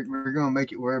 We're gonna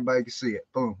make it where everybody can see it.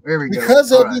 Boom. There we go.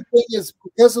 Because everything is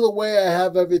because of the way I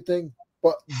have everything.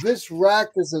 But this rack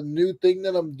is a new thing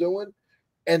that I'm doing.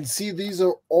 And see, these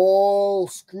are all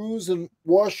screws and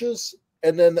washers,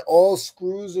 and then all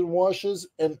screws and washers,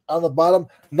 and on the bottom,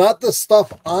 not the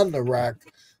stuff on the rack,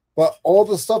 but all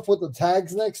the stuff with the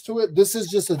tags next to it. This is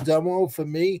just a demo for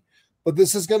me, but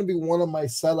this is going to be one of my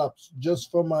setups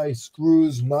just for my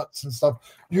screws, nuts, and stuff.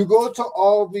 You go to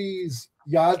all these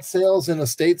yard sales and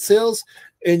estate sales,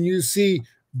 and you see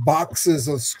boxes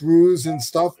of screws and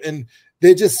stuff, and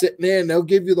they're just sitting there, and they'll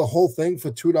give you the whole thing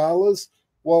for $2.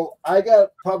 Well, I got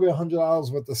probably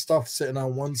 $100 worth of stuff sitting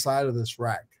on one side of this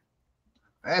rack.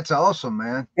 That's awesome,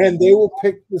 man. And they will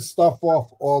pick this stuff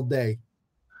off all day.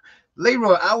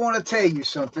 Leroy, I want to tell you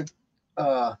something.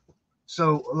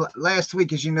 So last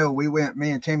week, as you know, me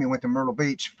and Tammy went to Myrtle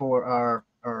Beach for our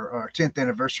 10th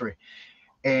anniversary.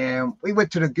 And we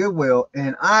went to the Goodwill,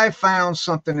 and I found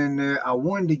something in there I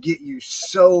wanted to get you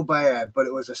so bad, but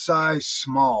it was a size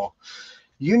small.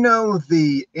 You know,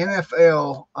 the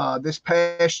NFL this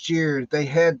past year, they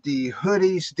had the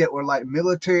hoodies that were like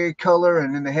military color,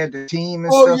 and then they had the team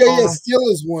and stuff. Oh, yeah,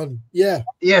 Steelers one. Yeah.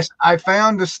 Yes, I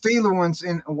found the Steeler ones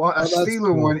in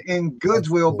one in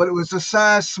Goodwill, but it was a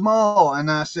size small.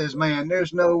 And I says, man,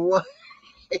 there's no way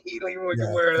Leroy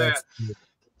can wear that. Cool.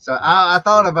 So I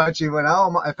thought about you, and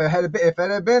if it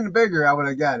had been bigger, I would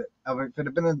have got it. If it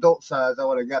had been adult size, I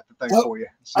would have got the thing for you.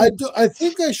 So, I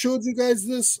think I showed you guys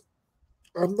this.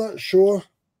 I'm not sure.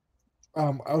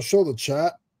 I'll show the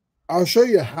chat. I'll show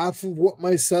you half of what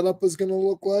my setup is going to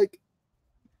look like.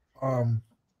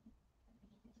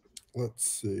 Let's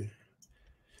see.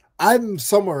 I'm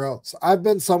somewhere else. I've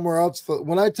been somewhere else.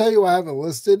 When I tell you I haven't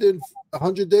listed in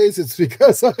 100 days, it's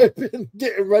because I've been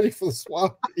getting ready for the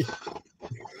swap meet.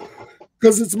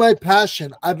 Because it's my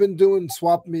passion. I've been doing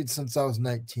swap meets since I was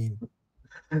 19.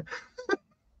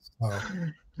 So.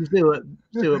 You see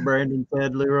what Brandon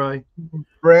said, Leroy?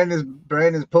 Brandon's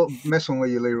messing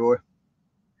with you, Leroy.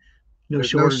 No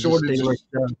shortage of Steeler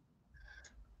stuff.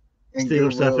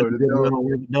 Steeler stuff at the Goodwill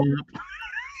where the dump.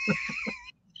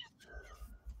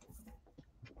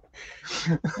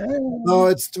 No,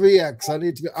 it's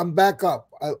 3X. I'm back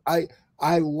up.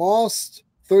 I lost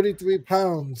 33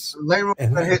 pounds. Leroy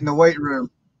hitting the weight room.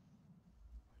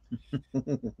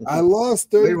 I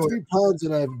lost 33 pounds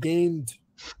and I've gained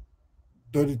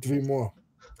 33 more.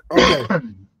 Okay.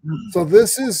 So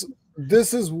this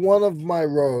is one of my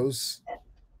rows.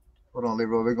 Hold on,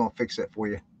 Leroy. We're gonna fix that for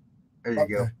you. There you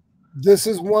go. This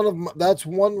is one of my, that's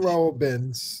one row of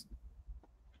bins.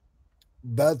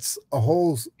 That's a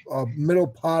whole middle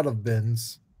pot of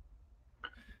bins.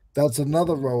 That's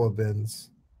another row of bins.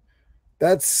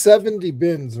 That's 70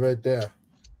 bins right there.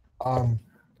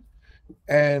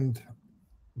 And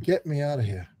get me out of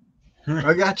here.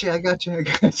 I got you,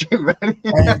 buddy.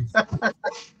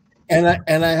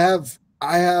 and I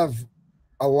have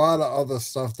a lot of other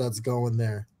stuff that's going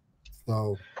there.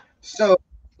 So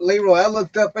Leroy, I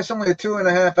looked up, it's only a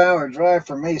 2.5 hour drive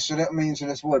for me, so that means that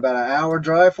it's what, about an hour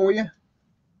drive for you?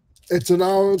 It's an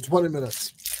hour and 20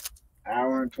 minutes.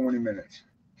 Hour and 20 minutes.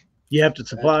 You have to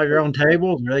supply your own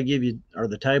tables, or they give you, or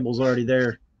the tables already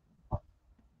there?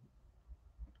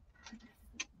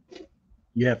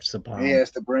 You have to supply. He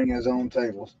has to bring his own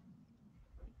tables.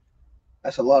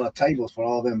 That's a lot of tables for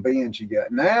all them bins you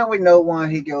got. Now we know why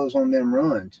he goes on them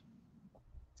runs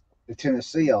to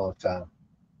Tennessee all the time.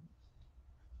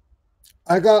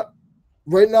 I got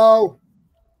right now,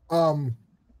 I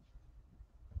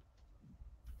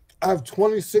have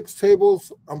 26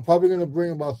 tables. I'm probably going to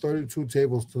bring about 32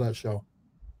 tables to that show.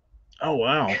 Oh,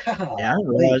 wow. Yeah, I didn't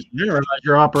realize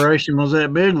your operation was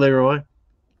that big, Leroy.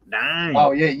 Dang.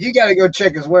 Oh, yeah. You got to go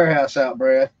check his warehouse out,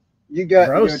 Brad. You got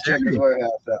to go check his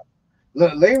warehouse out.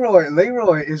 Look,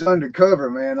 Leroy is undercover,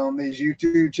 man, on these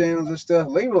YouTube channels and stuff.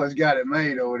 Leroy's got it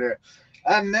made over there.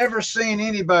 I've never seen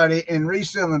anybody in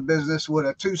reselling business with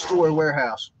a 2-story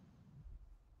warehouse.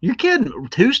 You're kidding?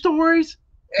 2 stories?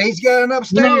 He's got an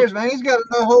upstairs, man. He's got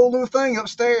a whole new thing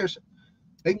upstairs.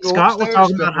 Scott was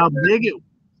talking about how big it.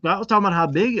 Scott was talking about how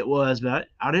big it was, but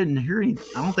I didn't hear any.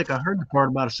 I don't think I heard the part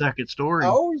about a second story.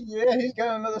 Oh yeah, he's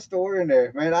got another story in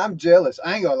there, man. I'm jealous.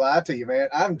 I ain't gonna lie to you, man.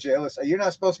 I'm jealous. You're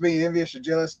not supposed to be envious or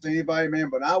jealous to anybody, man.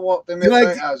 But I walked in there.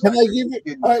 Can I give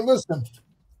you? All right, listen.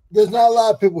 There's not a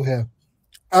lot of people here.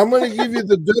 I'm going to give you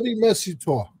the dirty, messy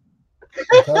tour.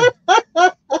 Okay?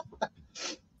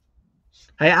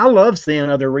 Hey, I love seeing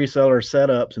other reseller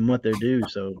setups and what they do.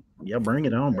 So yeah, bring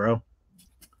it on, bro.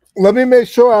 Let me make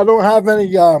sure I don't have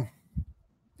anything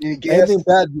anything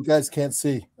bad you guys can't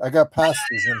see. I got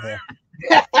pasties in here.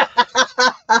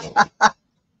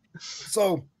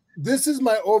 So this is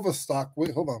my overstock.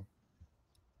 Wait, hold on.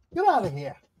 Get out of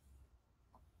here.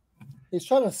 He's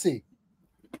trying to see.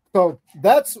 So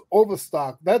that's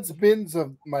overstock. That's bins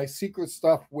of my secret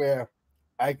stuff where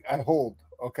I hold.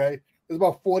 Okay, there's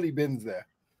about 40 bins there,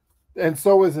 and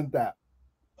so isn't that.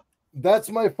 That's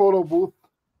my photo booth.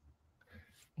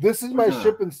 This is my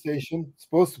shipping station. It's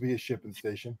supposed to be a shipping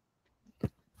station.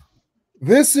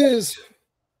 This is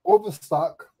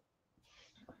overstock.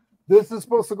 This is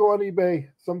supposed to go on eBay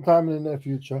sometime in the near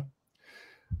future.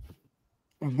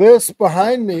 This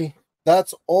behind me,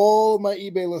 that's all my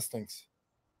eBay listings.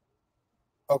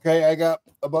 Okay, I got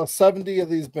about 70 of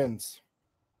these bins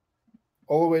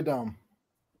all the way down.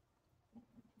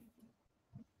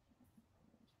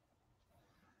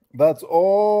 That's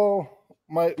all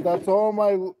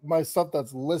my stuff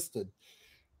that's listed.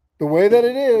 The way that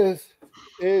it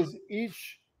is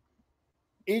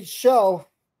each shelf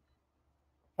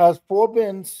has 4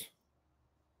 bins,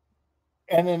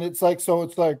 and then it's like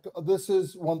this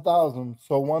is 1,000,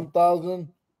 so 1,000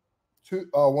 to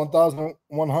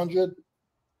 1,100,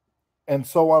 and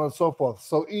so on and so forth.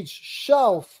 So each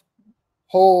shelf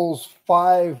holds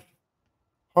 500s.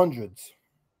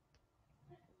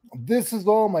 This is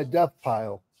all my death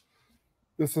pile.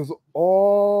 This is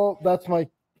all, that's my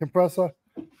compressor.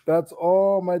 That's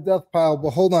all my death pile. But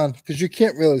hold on, because you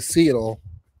can't really see it all.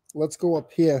 Let's go up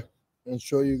here and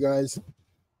show you guys.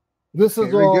 This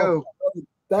is all. Go.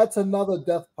 That's another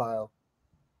death pile.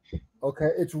 Okay,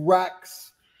 it's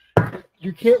racks.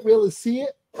 You can't really see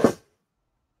it,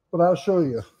 but I'll show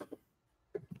you.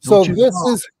 So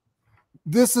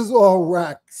this is all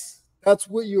racks. That's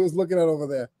what you was looking at over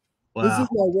there. Wow. This is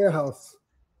my warehouse.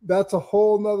 That's a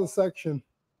whole nother section.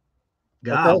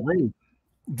 Golly. Okay?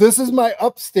 This is my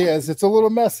upstairs. It's a little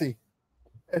messy.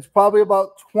 It's probably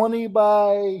about 20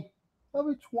 by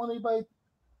 12.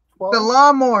 The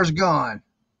lawnmower's gone.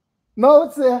 No,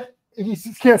 it's there. You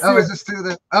just can't see it. Is it still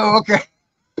there? Oh, okay.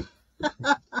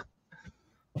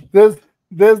 There's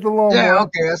the lawnmower. Yeah,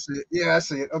 okay, I see it. Yeah, I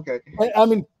see it. Okay. I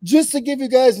mean, just to give you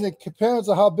guys an appearance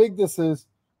of how big this is,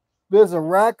 there's a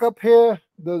rack up here.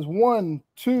 There's 1,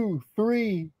 2,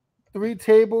 3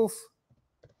 tables.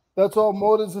 That's all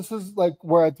motors. This is like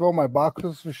where I throw my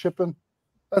boxes for shipping.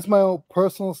 That's my own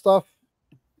personal stuff.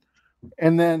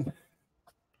 And then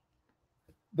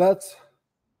that's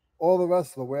all the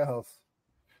rest of the warehouse.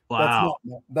 Wow.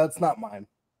 That's not mine.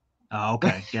 Oh,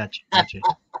 okay. Gotcha.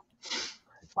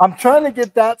 I'm trying to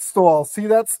get that stall. See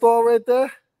that stall right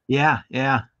there? Yeah.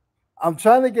 I'm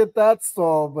trying to get that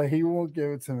stall, but he won't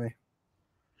give it to me.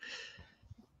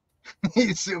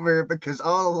 He's over here because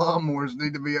all the lawnmowers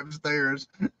need to be upstairs.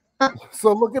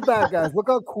 So look at that, guys. Look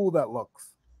how cool that looks.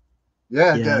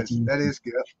 Yeah, it Yeah. does. That is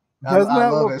good. Doesn't I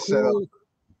that love look this setup. cool?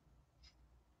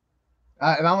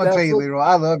 And I'm gonna tell you, Leroy,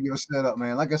 I love your setup,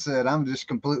 man. Like I said, I'm just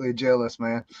completely jealous,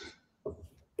 man.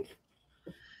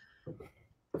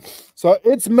 So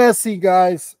it's messy,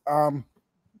 guys. I'm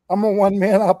a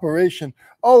one-man operation.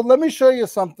 Oh, let me show you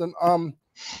something.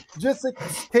 Just in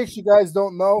case you guys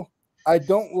don't know, I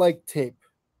don't like tape.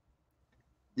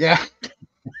 Yeah.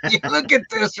 Yeah, look at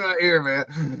this right here,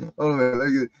 man. Hold on a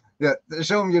minute. Yeah,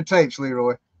 show them your tapes,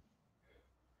 Leroy.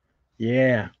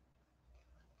 Yeah.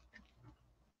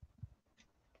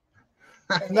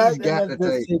 And that, He's got the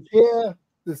this tape. tape here,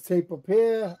 this tape up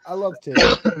here. I love tape.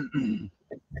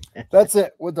 That's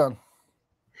it. We're done.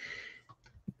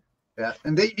 Yeah,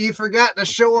 and you forgot to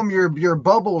show them your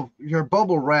bubble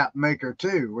wrap maker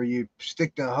too, where you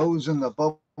stick the hose in the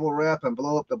bubble wrap and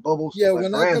blow up the bubbles. Yeah, like we're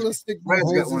not gonna stick the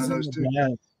Brad's got one hoses of in those the too. Yeah.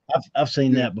 I've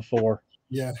seen that before.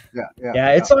 Yeah.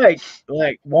 Yeah, it's like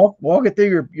walking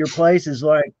through your place is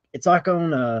like it's like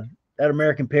on that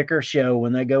American Picker show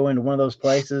when they go into one of those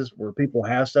places where people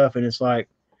have stuff and it's like,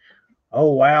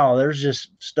 oh wow, there's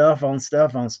just stuff on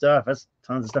stuff on stuff. That's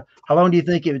tons of stuff. How long do you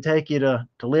think it would take you to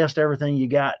list everything you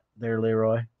got there,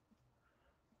 Leroy?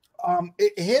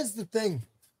 Here's the thing.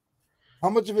 How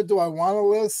much of it do I want to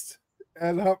list?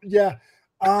 And I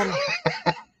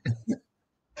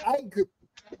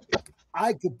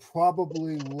could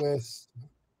probably list.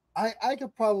 I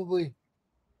could probably.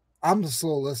 I'm the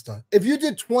slow lister. If you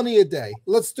did 20 a day,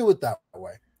 let's do it that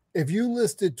way. If you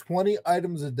listed 20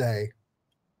 items a day,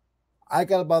 I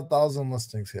got about 1,000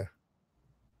 listings here.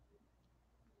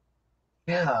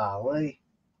 Yeah,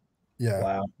 Yeah.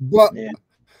 Wow. But Yeah.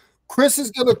 Chris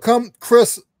is gonna come.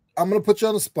 Chris, I'm gonna put you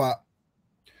on the spot.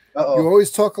 Uh-oh. You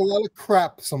always talk a lot of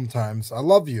crap sometimes. I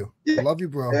love you. Yeah. I love you,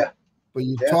 bro. Yeah. But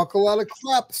you talk a lot of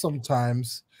crap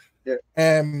sometimes. Yeah.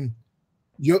 And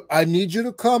I need you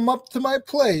to come up to my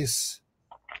place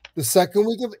the second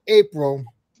week of April.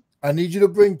 I need you to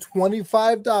bring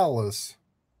 $25.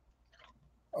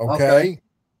 Okay.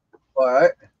 All right.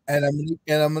 And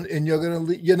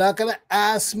you're not gonna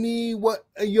ask me what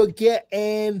you're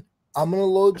getting. I'm gonna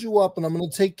load you up and I'm gonna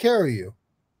take care of you.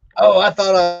 Oh, I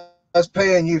thought I was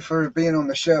paying you for being on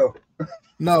the show.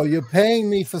 No, you're paying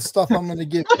me for stuff I'm gonna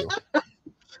give you.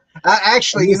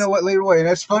 You know what, Leroy? And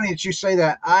it's funny that you say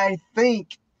that. I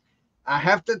think I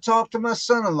have to talk to my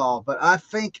son-in-law, but I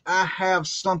think I have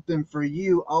something for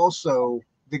you also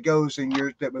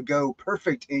that would go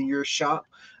perfect in your shop.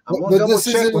 I want to double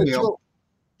check with him.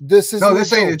 This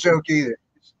ain't a joke either.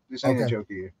 This ain't a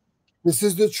joke either. This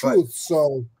is the truth.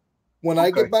 So when I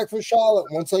get back from Charlotte,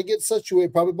 once I get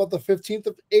situated, probably about the 15th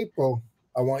of April,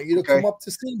 I want you to come up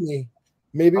to see me.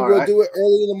 Maybe we'll do it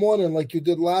early in the morning like you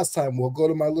did last time. We'll go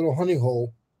to my little honey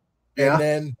hole. Yeah.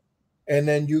 And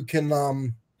then you can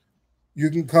come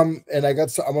and I'm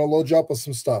gonna load you up with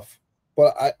some stuff.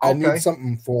 But I need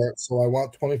something for it, so I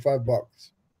want $25.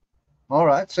 All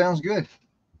right, sounds good.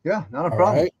 Yeah, not a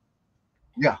problem. Right.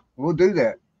 Yeah, we'll do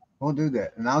that.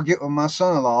 And I'll get with my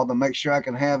son-in-law to make sure I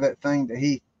can have that thing that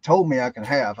he told me I can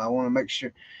have. I want to make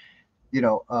sure,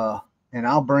 and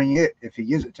I'll bring it if he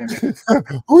gives it to me.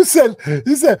 Who said?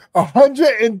 He said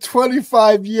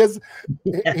 125 years.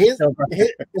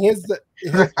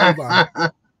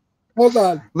 Hold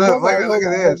on. Look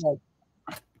at this. Look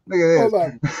at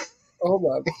this. Hold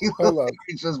on.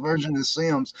 It's just version of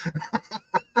Sims.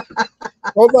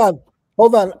 Hold on.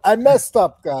 I messed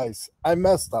up, guys.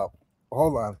 Hold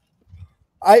on.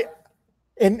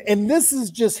 And this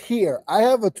is just here. I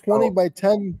have a 20 by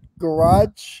 10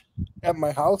 garage at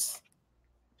my house.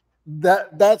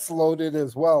 That's loaded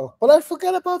as well. But I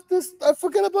forgot about this. I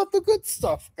forgot about the good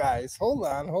stuff, guys. Hold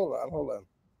on.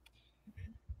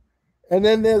 And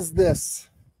then there's this.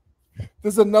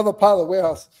 There's another pile of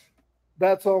warehouse.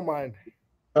 That's all mine.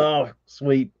 Oh,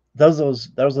 sweet. Those are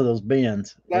those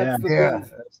bins. That's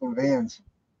some bins.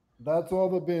 That's all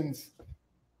the bins.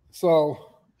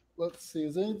 So let's see.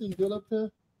 Is anything good up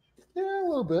here? Yeah, a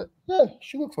little bit. Yeah,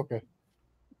 she looks okay.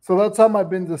 So that's how my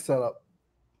bins are set up.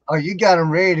 Oh, you got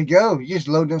them ready to go. You just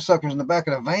load them suckers in the back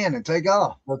of the van and take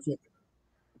off. That's it.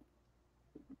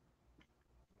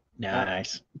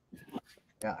 Nice.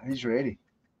 Yeah, he's ready.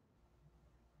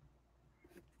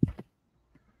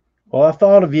 Well, I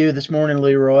thought of you this morning,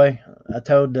 Leroy. I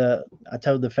told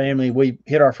the family we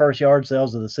hit our first yard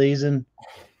sales of the season,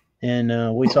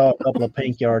 and we saw a couple of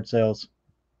pink yard sales.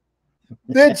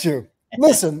 Did you?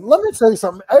 Listen, let me tell you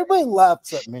something. Everybody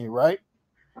laughs at me, right?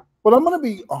 But I'm going to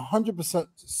be 100%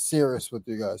 serious with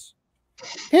you guys.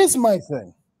 Here's my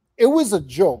thing. It was a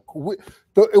joke.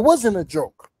 It wasn't a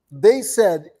joke. They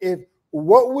said,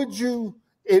 what would you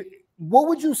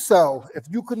sell if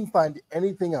you couldn't find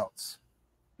anything else?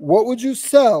 What would you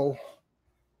sell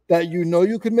that you know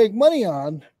you could make money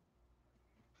on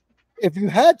if you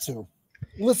had to?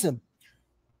 Listen,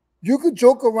 you could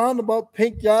joke around about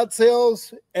pink yard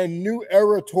sales and new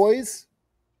era toys,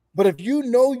 but if you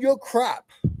know your crap,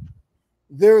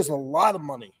 there's a lot of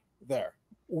money there.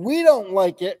 We don't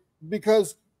like it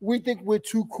because we think we're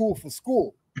too cool for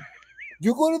school.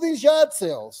 You go to these yard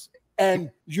sales and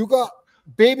you got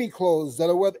baby clothes that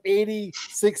are worth 80,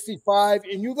 65,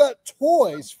 and you got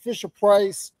toys, Fisher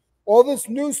Price, all this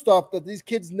new stuff that these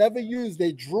kids never use.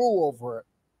 They drool over it.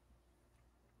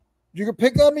 You can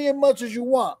pick on me as much as you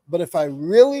want, but if I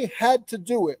really had to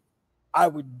do it, I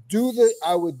would do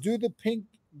the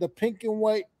pink and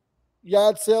white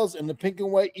yard sales and the pink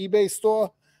and white eBay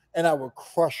store, and I would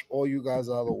crush all you guys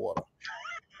out of the water.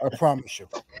 I promise you.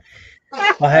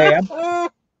 Well, hey,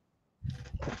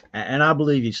 and I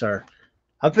believe you, sir.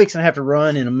 I'm fixing to have to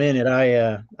run in a minute.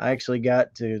 I actually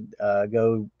got to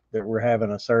go. That we're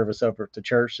having a service up at the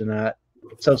church tonight,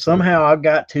 so somehow I've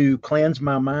got to cleanse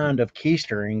my mind of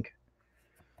keystering.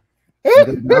 Go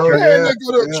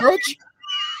to church.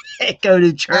 Go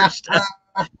to church.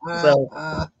 So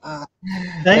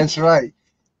that's right.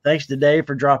 Thanks to Dave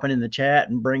for dropping in the chat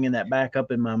and bringing that back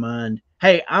up in my mind.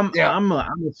 Hey, I'm a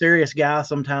serious guy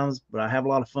sometimes, but I have a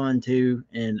lot of fun too,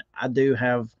 and I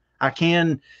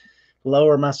can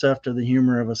lower myself to the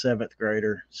humor of a 7th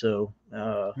grader. So,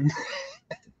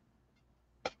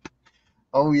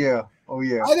 oh yeah.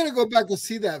 I gotta go back and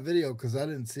see that video because I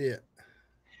didn't see it.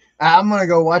 I'm gonna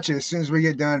go watch it as soon as we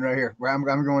get done right here. I'm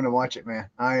going to watch it, man.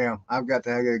 I am. I've got to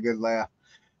have a good laugh.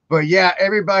 But yeah,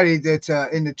 everybody that's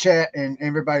in the chat and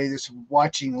everybody that's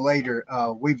watching later,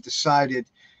 we've decided.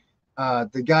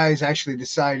 The guys actually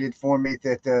decided for me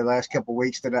that the last couple of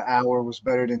weeks that an hour was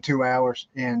better than 2 hours,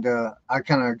 and I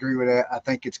kind of agree with that. I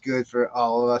think it's good for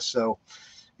all of us. So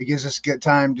it gives us good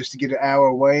time just to get an hour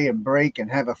away and break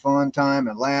and have a fun time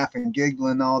and laugh and giggle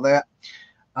and all that.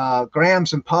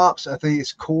 Grams and Pops, I think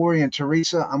it's Corey and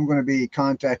Teresa. I'm going to be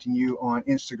contacting you on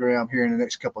Instagram here in the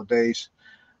next couple of days.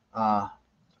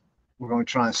 We're going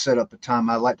to try and set up a time.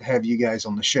 I'd like to have you guys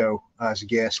on the show as a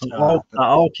guest.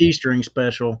 All keystring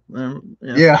special.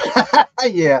 Yeah.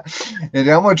 Yeah. And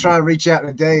I'm going to try and reach out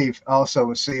to Dave also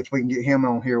and see if we can get him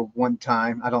on here one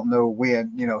time. I don't know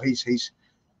when. You know,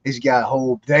 Dave's got a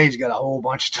whole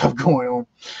bunch of stuff going on.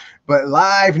 But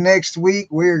live next week,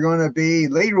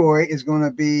 Leroy is going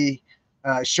to be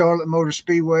Charlotte Motor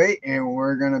Speedway, and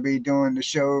we're going to be doing the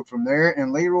show from there.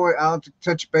 And Leroy, I'll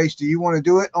touch base. Do you want to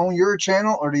do it on your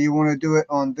channel, or do you want to do it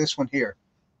on this one here?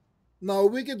 No,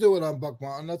 we can do it on Buck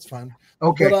Mountain. That's fine.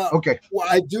 Okay. But, okay. Well,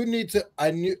 I do need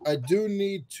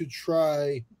to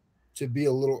try to be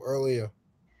a little earlier.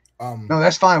 No,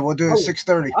 that's fine. We'll do it at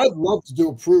 6:30. I'd love to do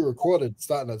a pre-recorded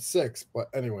starting at 6, but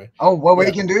anyway. Oh, well,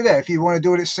 we can do that. If you want to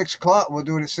do it at 6 o'clock, we'll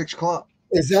do it at 6 o'clock.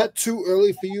 Is that too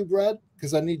early for you, Brad?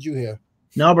 Because I need you here.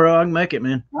 No, bro, I can make it,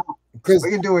 man. Because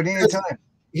we can do it anytime.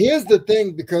 Here's the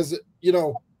thing, because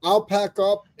I'll pack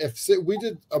up. If we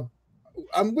did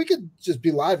we could just be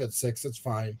live at 6. It's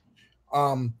fine.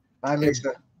 Bye,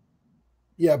 Lisa.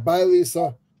 Bye,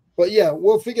 Lisa. But yeah,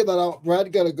 we'll figure that out.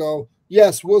 Brad got to go.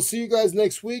 Yes, we'll see you guys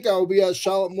next week. I will be at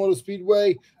Charlotte Motor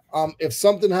Speedway. If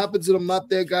something happens and I'm not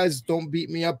there, guys, don't beat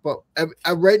me up. But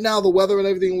right now, the weather and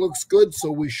everything looks good,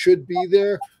 so we should be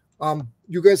there.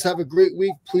 You guys have a great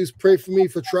week. Please pray for me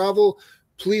for travel.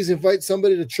 Please invite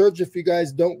somebody to church if you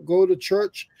guys don't go to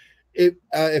church.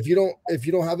 If you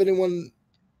don't have anyone,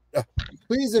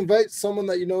 please invite someone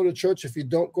that you know to church. If you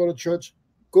don't go to church,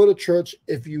 go to church.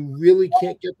 If you really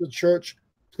can't get to church,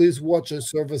 please watch a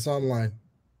service online.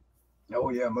 Oh,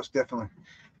 yeah, most definitely.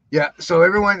 Yeah, so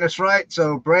everyone, that's right.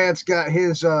 So Brad's got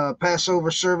his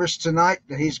Passover service tonight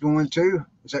that he's going to.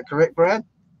 Is that correct, Brad?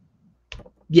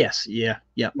 Yes. Yeah.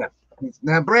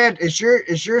 Now, Brad, is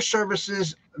your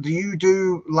services, do you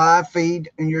do live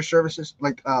feed in your services,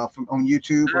 like on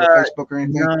YouTube or Facebook or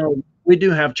anything? No, we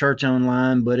do have church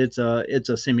online, but it's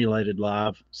a simulated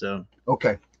live. So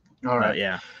okay. All right.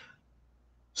 Yeah.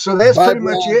 So that's pretty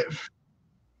much it.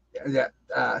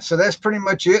 Yeah. So that's pretty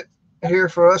much it here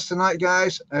for us tonight,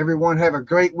 guys. Everyone have a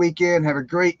great weekend. Have a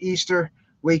great Easter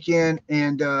weekend.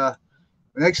 And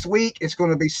next week it's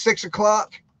going to be 6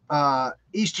 o'clock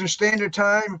Eastern Standard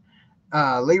Time.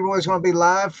 Leroy's going to be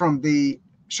live from the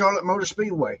Charlotte Motor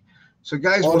Speedway. So,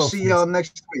 guys, we'll see y'all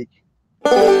next week.